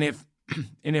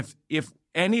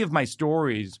any of my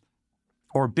stories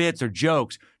or bits or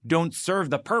jokes don't serve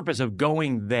the purpose of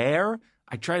going there,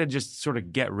 I try to just sort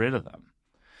of get rid of them.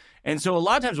 And so a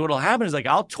lot of times what'll happen is, like,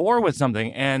 I'll tour with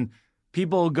something and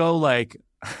people go, like,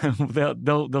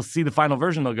 they'll see the final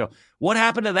version. They'll go, "What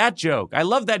happened to that joke? I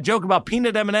love that joke about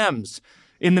peanut M&Ms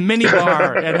in the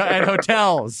minibar at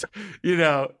hotels."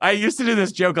 I used to do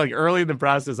this joke, like, early in the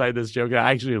process. I had this joke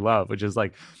I actually love, which is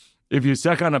like, if you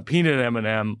suck on a peanut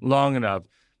M&M long enough,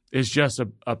 it's just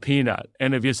a peanut.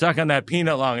 And if you suck on that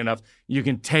peanut long enough, you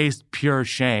can taste pure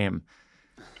shame.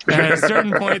 And at a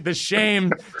certain point, the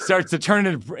shame starts to turn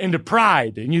into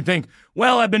pride. And you think,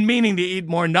 well, I've been meaning to eat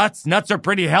more nuts. Nuts are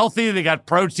pretty healthy. They got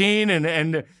protein.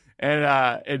 And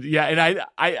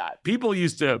people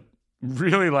used to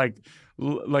really like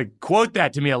quote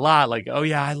that to me a lot. Like, oh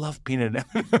yeah, I love peanut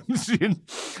M&Ms.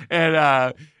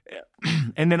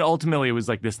 And then ultimately it was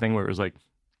like this thing where it was like,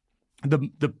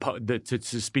 to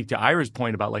speak to Ira's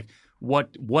point about, like,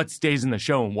 what stays in the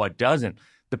show and what doesn't.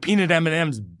 The peanut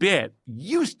M&Ms bit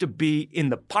used to be in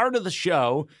the part of the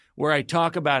show where I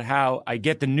talk about how I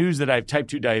get the news that I have type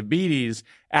 2 diabetes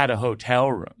at a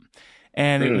hotel room.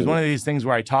 And it was one of these things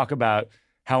where I talk about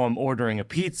how I'm ordering a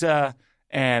pizza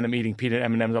and I'm eating peanut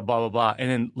M&Ms, blah, blah, blah. And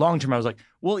then long term, I was like,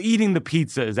 well, eating the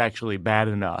pizza is actually bad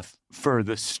enough for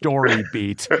the story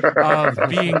beat of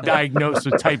being diagnosed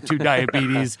with type 2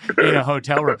 diabetes in a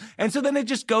hotel room. And so then it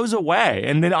just goes away.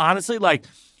 And then honestly, like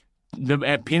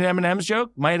the peanut M&Ms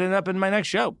joke might end up in my next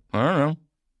show. I don't know.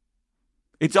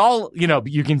 It's all,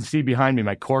 you can see behind me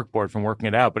my cork board from working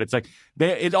it out, but it's like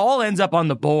it all ends up on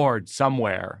the board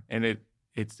somewhere, and it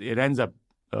ends up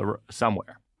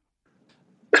somewhere.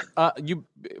 You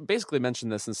basically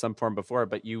mentioned this in some form before,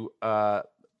 but you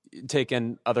take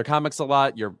in other comics a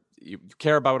lot. You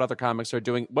care about what other comics are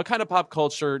doing. What kind of pop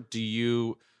culture do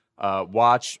you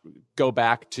watch, go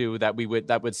back to that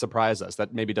would surprise us,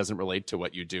 that maybe doesn't relate to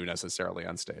what you do necessarily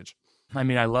on stage? I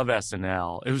mean, I love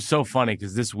SNL. It was so funny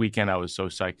because this weekend I was so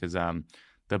psyched because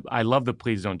I love the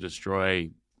Please Don't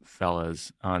Destroy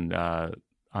fellas on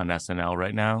SNL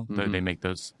right now. Mm-hmm. They make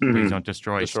those Please Don't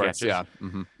Destroy sketches. Yeah.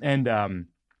 Mm-hmm. And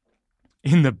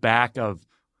in the back of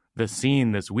the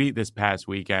scene this past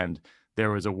weekend,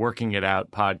 there was a Working It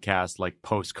Out podcast like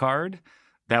postcard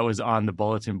that was on the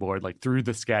bulletin board, like through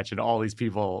the sketch, and all these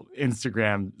people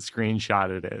Instagram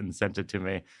screenshotted it and sent it to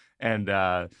me. And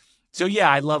so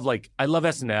yeah, I love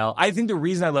SNL. I think the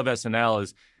reason I love SNL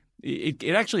is it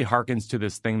actually harkens to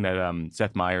this thing that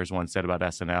Seth Meyers once said about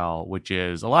SNL, which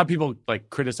is a lot of people like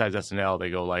criticize SNL. They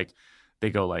go like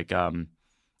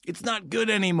it's not good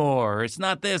anymore. It's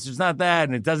not this, it's not that,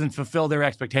 and it doesn't fulfill their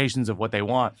expectations of what they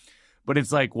want. But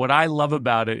it's like what I love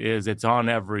about it is it's on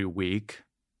every week.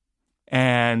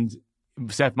 And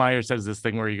Seth Meyers says this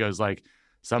thing where he goes like,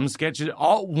 some sketches,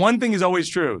 one thing is always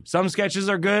true. Some sketches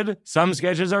are good, some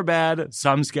sketches are bad,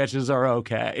 some sketches are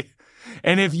okay.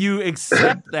 And if you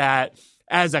accept that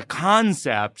as a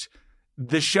concept,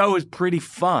 the show is pretty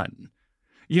fun.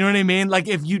 You know what I mean? Like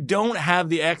if you don't have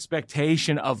the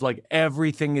expectation of like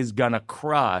everything is gonna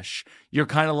crush, you're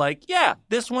kind of like, yeah,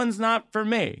 this one's not for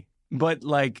me. But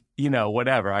like,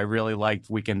 whatever. I really liked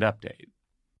Weekend Update.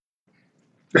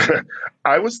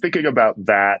 I was thinking about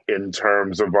that in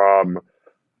terms of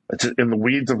in the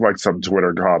weeds of like some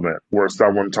Twitter comment where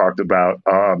someone talked about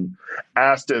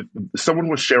asked if someone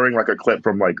was sharing like a clip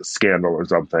from like Scandal or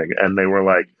something, and they were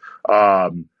like,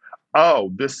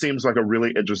 oh, this seems like a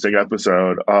really interesting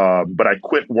episode, but I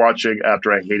quit watching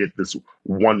after I hated this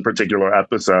one particular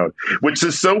episode, which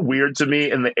is so weird to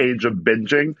me in the age of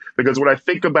binging, because when I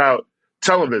think about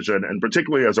television, and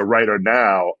particularly as a writer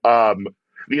now,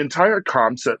 the entire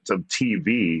concept of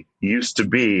TV used to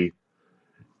be,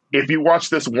 if you watch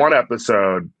this one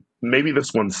episode, maybe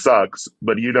this one sucks,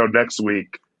 but next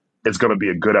week it's going to be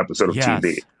a good episode of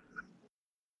TV.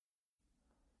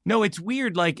 No, it's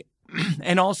weird. Like,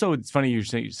 and also it's funny you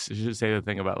should say the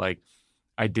thing about like,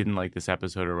 I didn't like this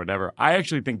episode or whatever. I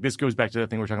actually think this goes back to the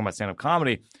thing we're talking about stand-up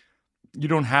comedy. You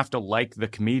don't have to like the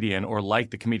comedian or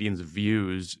like the comedian's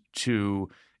views to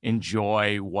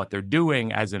enjoy what they're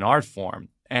doing as an art form.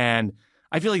 And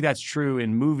I feel like that's true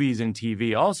in movies and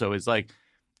TV also. It's like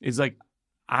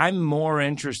I'm more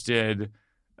interested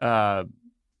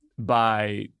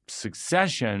by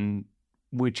Succession,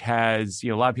 which has,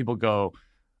 a lot of people go,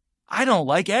 I don't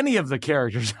like any of the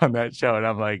characters on that show. And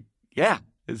I'm like, yeah,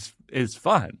 it's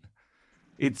fun.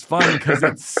 It's fun because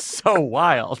it's so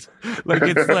wild. Like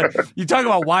it's like, you talk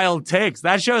about wild takes.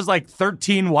 That show's like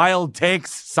 13 wild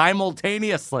takes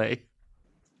simultaneously.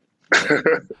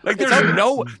 Like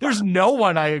there's no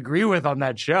one I agree with on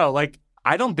that show. Like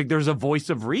I don't think there's a voice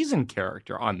of reason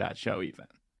character on that show even.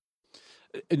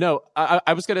 No,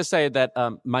 I was going to say that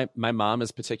my mom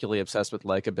is particularly obsessed with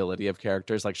likability of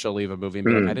characters. Like she'll leave a movie and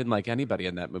be like, I didn't like anybody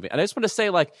in that movie. And I just want to say,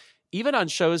 like, even on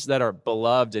shows that are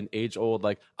beloved and age old,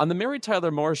 like on the Mary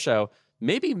Tyler Moore Show,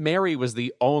 maybe Mary was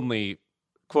the only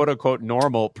quote unquote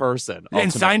normal person.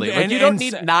 Ultimately, you don't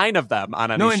need 9 of them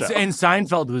on any show. And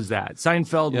Seinfeld was that.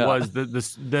 Seinfeld was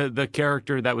the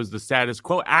character that was the status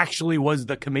quo. Actually, was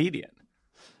the comedian.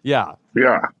 Yeah.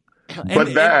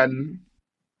 But then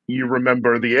you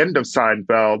remember the end of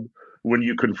Seinfeld when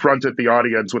you confronted the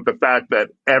audience with the fact that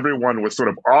everyone was sort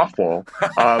of awful,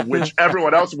 which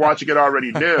everyone else watching it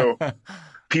already knew.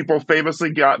 People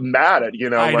famously got mad at,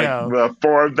 the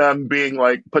 4 of them being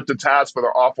like put to task for the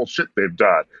awful shit they've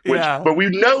done. But we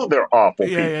know they're awful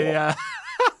people. Yeah.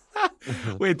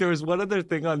 Wait, there was one other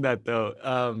thing on that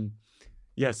though.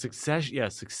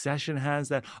 Succession has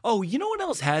that. Oh, you know what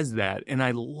else has that? And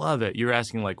I love it. You're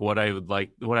asking like what I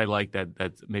like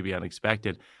that's maybe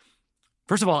unexpected.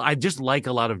 First of all, I just like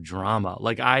a lot of drama.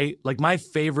 Like my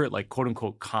favorite like quote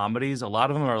unquote comedies. A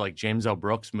lot of them are like James L.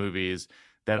 Brooks movies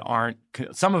that aren't,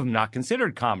 some of them not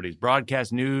considered comedies.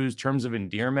 Broadcast News, Terms of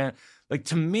Endearment. Like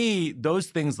to me, those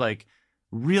things like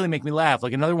really make me laugh.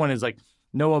 Like another one is like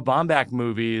Noah Baumbach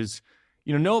movies,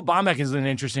 Noah Baumbach is an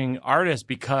interesting artist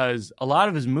because a lot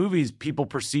of his movies people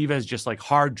perceive as just like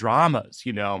hard dramas,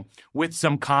 with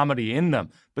some comedy in them.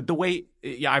 But the way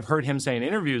I've heard him say in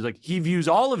interviews, like he views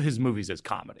all of his movies as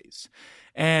comedies.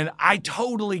 And I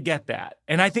totally get that.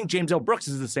 And I think James L. Brooks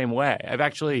is the same way.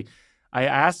 I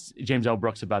asked James L.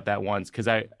 Brooks about that once because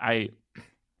I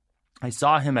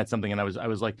saw him at something and I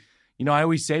was like, I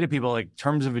always say to people, like,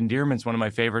 Terms of Endearment's one of my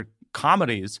favorite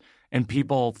comedies. And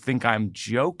people think I'm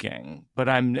joking, but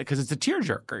because it's a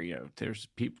tearjerker. There's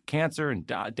cancer and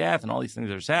death and all these things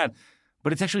that are sad,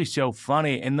 but it's actually so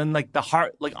funny. And then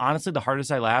honestly, the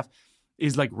hardest I laugh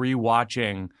is like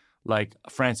rewatching like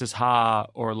Frances Ha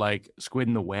or like Squid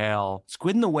and the Whale.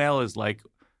 Squid and the Whale is like,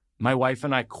 my wife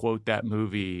and I quote that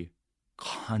movie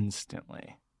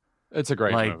constantly. It's a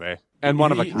great movie and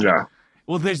one of a kind. Yeah.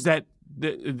 Well, there's that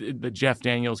the Jeff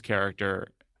Daniels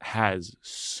character has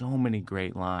so many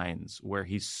great lines where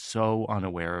he's so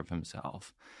unaware of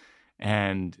himself.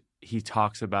 And he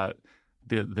talks about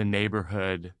the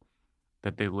neighborhood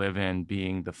that they live in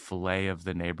being the fillet of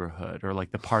the neighborhood, or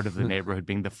like the part of the neighborhood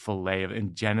being the fillet of,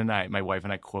 and Jen and I, my wife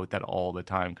and I quote that all the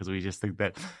time because we just think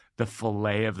that the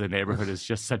fillet of the neighborhood is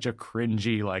just such a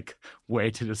cringy like way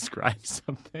to describe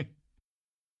something.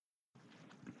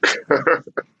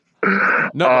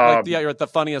 No, you're at the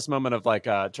funniest moment of like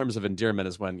Terms of Endearment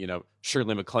is when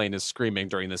Shirley MacLaine is screaming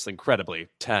during this incredibly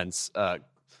tense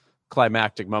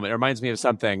climactic moment. It reminds me of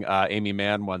something Amy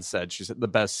Mann once said. She said the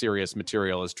best serious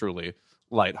material is truly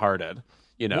lighthearted.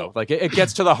 Like it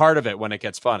gets to the heart of it when it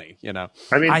gets funny. I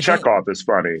mean, Chekhov is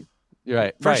funny,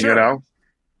 right? For sure.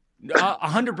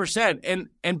 100%.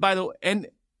 And by the way,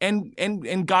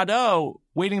 and Godot,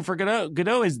 Waiting for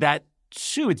Godot is that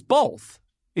too. It's both.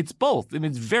 It's both. And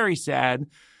it's very sad,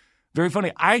 very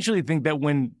funny. I actually think that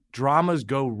when dramas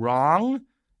go wrong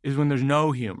is when there's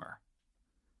no humor.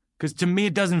 Because to me,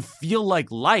 it doesn't feel like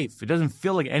life. It doesn't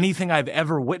feel like anything I've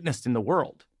ever witnessed in the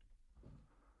world.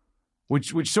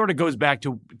 Which sort of goes back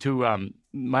to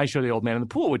my show, The Old Man in the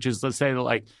Pool, which is, let's say,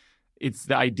 like, it's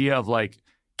the idea of, like,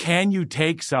 can you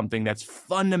take something that's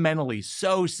fundamentally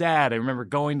so sad? I remember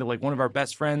going to, like, one of our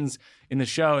best friends in the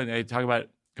show, and they talk about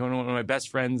going to one of my best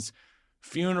friends'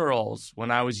 funerals when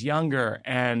I was younger,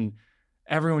 and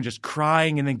everyone just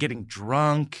crying and then getting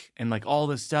drunk and like all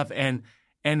this stuff. And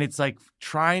it's like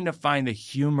trying to find the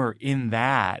humor in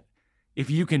that. If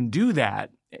you can do that,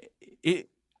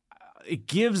 it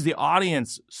gives the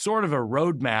audience sort of a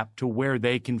roadmap to where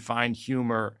they can find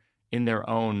humor in their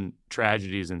own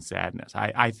tragedies and sadness,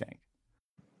 I think.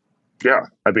 Yeah.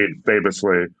 I mean,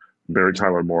 famously, Mary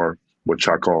Tyler Moore with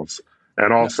Chuckles.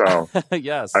 And also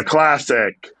yes, a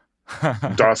classic,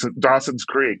 Dawson's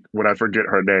Creek, when I forget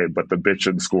her name, but the bitch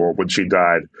in school when she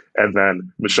died. And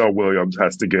then Michelle Williams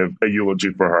has to give a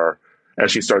eulogy for her.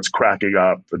 And she starts cracking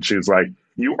up. And she's like,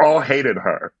 you all hated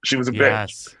her. She was a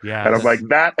bitch. Yes. And I'm like,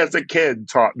 that as a kid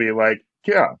taught me, like,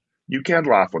 yeah, you can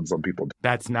laugh when some people do.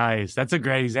 That's nice. That's a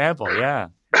great example. Yeah.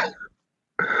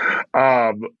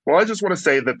 Well, I just want to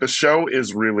say that the show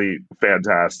is really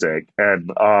fantastic.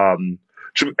 And I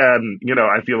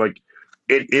feel like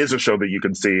it is a show that you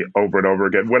can see over and over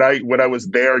again. When I was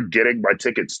there getting my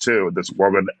tickets too, this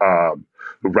woman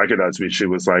who recognized me, she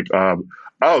was like,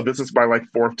 "Oh, this is my like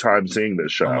fourth time seeing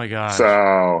this show." Oh my gosh!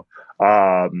 So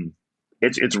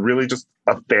it's really just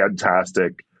a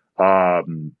fantastic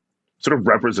sort of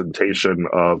representation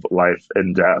of life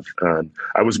and death. And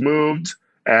I was moved,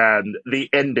 and the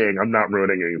ending. I'm not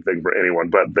ruining anything for anyone,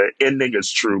 but the ending is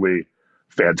truly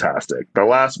fantastic. The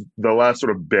last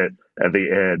sort of bit at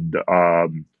the end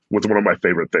was one of my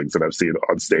favorite things that I've seen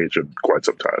on stage in quite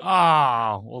some time.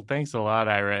 Oh, well, thanks a lot,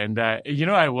 Ira. And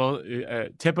I will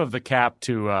tip of the cap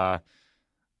to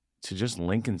just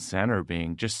Lincoln Center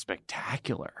being just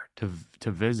spectacular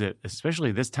to visit,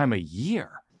 especially this time of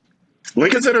year.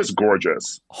 Lincoln Center is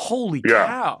gorgeous. Holy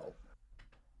cow!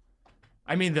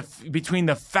 I mean, between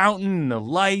the fountain and the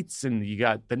lights, and you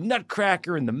got the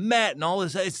Nutcracker and the Met and all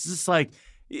this, it's just like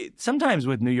sometimes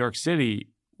with New York City,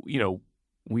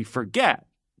 we forget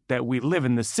that we live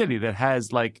in the city that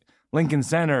has like Lincoln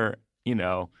Center,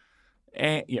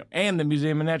 and the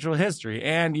Museum of Natural History,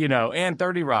 and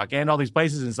 30 Rock, and all these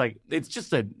places. And it's like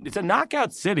it's a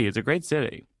knockout city. It's a great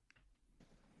city.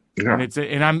 Yeah.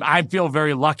 And I feel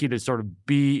very lucky to sort of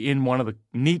be in one of the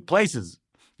neat places,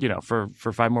 for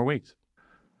 5 more weeks.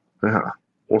 Yeah.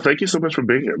 Well, thank you so much for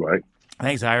being here, Mike.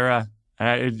 Thanks, Ira.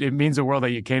 It means the world that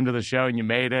you came to the show and you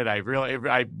made it.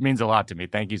 It means a lot to me.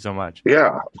 Thank you so much. Yeah,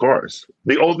 of course.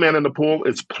 The Old Man in the Pool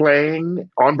is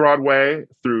playing on Broadway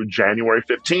through January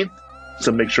 15th.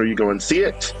 So make sure you go and see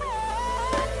it.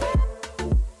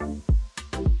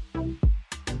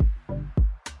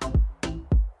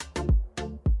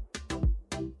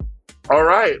 All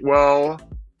right. Well,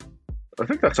 I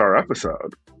think that's our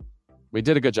episode. We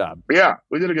did a good job. Yeah,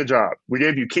 we did a good job. We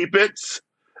gave you Keep It's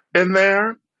in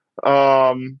there.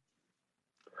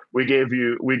 We gave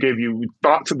you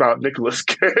thoughts about Nicolas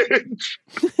Cage.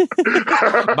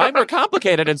 Mine were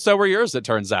complicated, and so were yours, it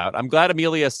turns out. I'm glad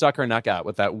Amelia stuck her neck out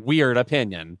with that weird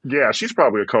opinion. Yeah, she's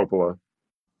probably a Coppola.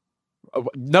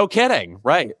 No kidding.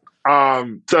 Right.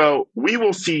 So we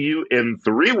will see you in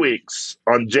 3 weeks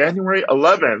on January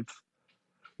 11th,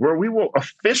 where we will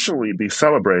officially be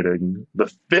celebrating the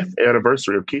 5th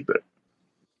anniversary of Keep It.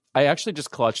 I actually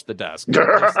just clutched the desk.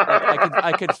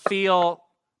 I could feel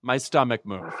my stomach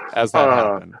move as that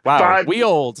happened. Wow, we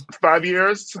old. 5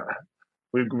 years.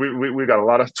 We got a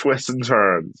lot of twists and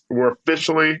turns. We're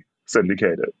officially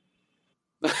syndicated.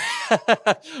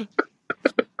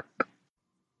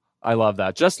 I love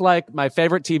that. Just like my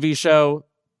favorite TV show,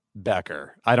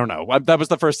 Becker. I don't know. That was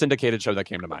the first syndicated show that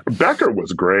came to mind. Becker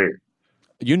was great.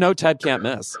 You know Ted can't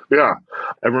miss. Yeah.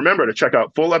 And remember to check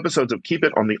out full episodes of Keep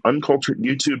It on the Uncultured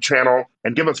YouTube channel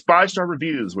and give us 5-star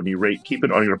reviews when you rate Keep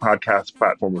It on your podcast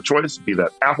platform of choice, be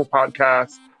that Apple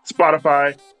Podcasts,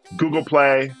 Spotify, Google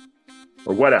Play,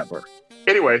 or whatever.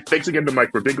 Anyway, thanks again to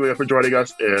Mike Birbiglia for joining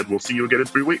us, and we'll see you again in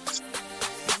 3 weeks.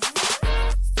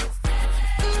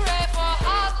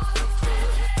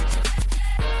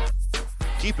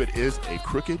 Keep It is a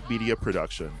Crooked Media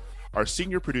production. Our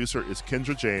senior producer is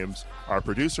Kendra James, our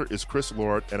producer is Chris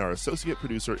Lord, and our associate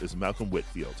producer is Malcolm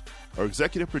Whitfield. Our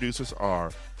executive producers are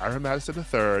Ira Madison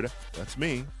III, that's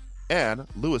me, and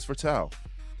Louis Vertel.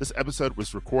 This episode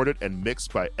was recorded and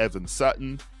mixed by Evan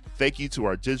Sutton. Thank you to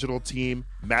our digital team,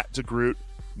 Matt DeGroot,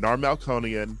 Nar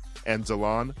Malconian, and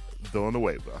Delon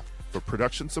Villanueva for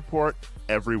production support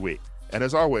every week. And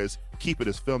as always, Keep It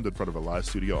is filmed in front of a live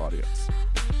studio audience.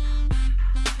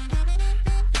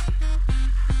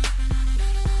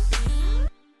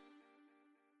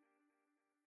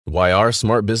 Why are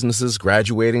smart businesses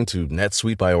graduating to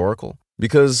NetSuite by Oracle?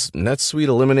 Because NetSuite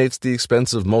eliminates the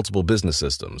expense of multiple business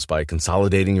systems by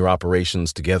consolidating your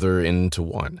operations together into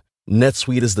one.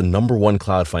 NetSuite is the #1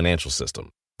 cloud financial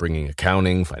system, bringing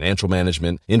accounting, financial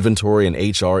management, inventory, and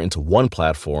HR into one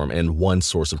platform and one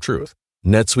source of truth.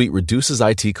 NetSuite reduces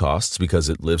IT costs because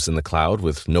it lives in the cloud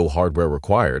with no hardware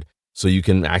required, so you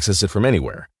can access it from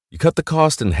anywhere. You cut the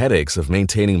cost and headaches of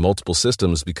maintaining multiple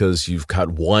systems because you've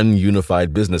got one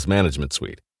unified business management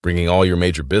suite. Bringing all your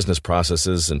major business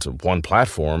processes into one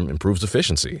platform improves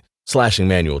efficiency, slashing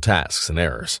manual tasks and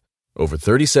errors. Over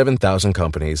 37,000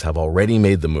 companies have already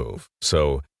made the move,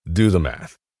 so do the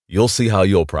math. You'll see how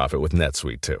you'll profit with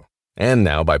NetSuite too. And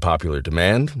now, by popular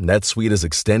demand, NetSuite has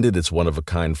extended its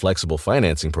one-of-a-kind flexible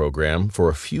financing program for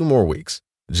a few more weeks.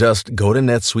 Just go to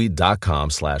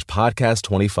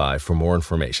netsuite.com/podcast25 for more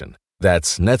information.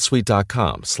 That's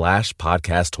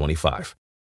netsuite.com/podcast25.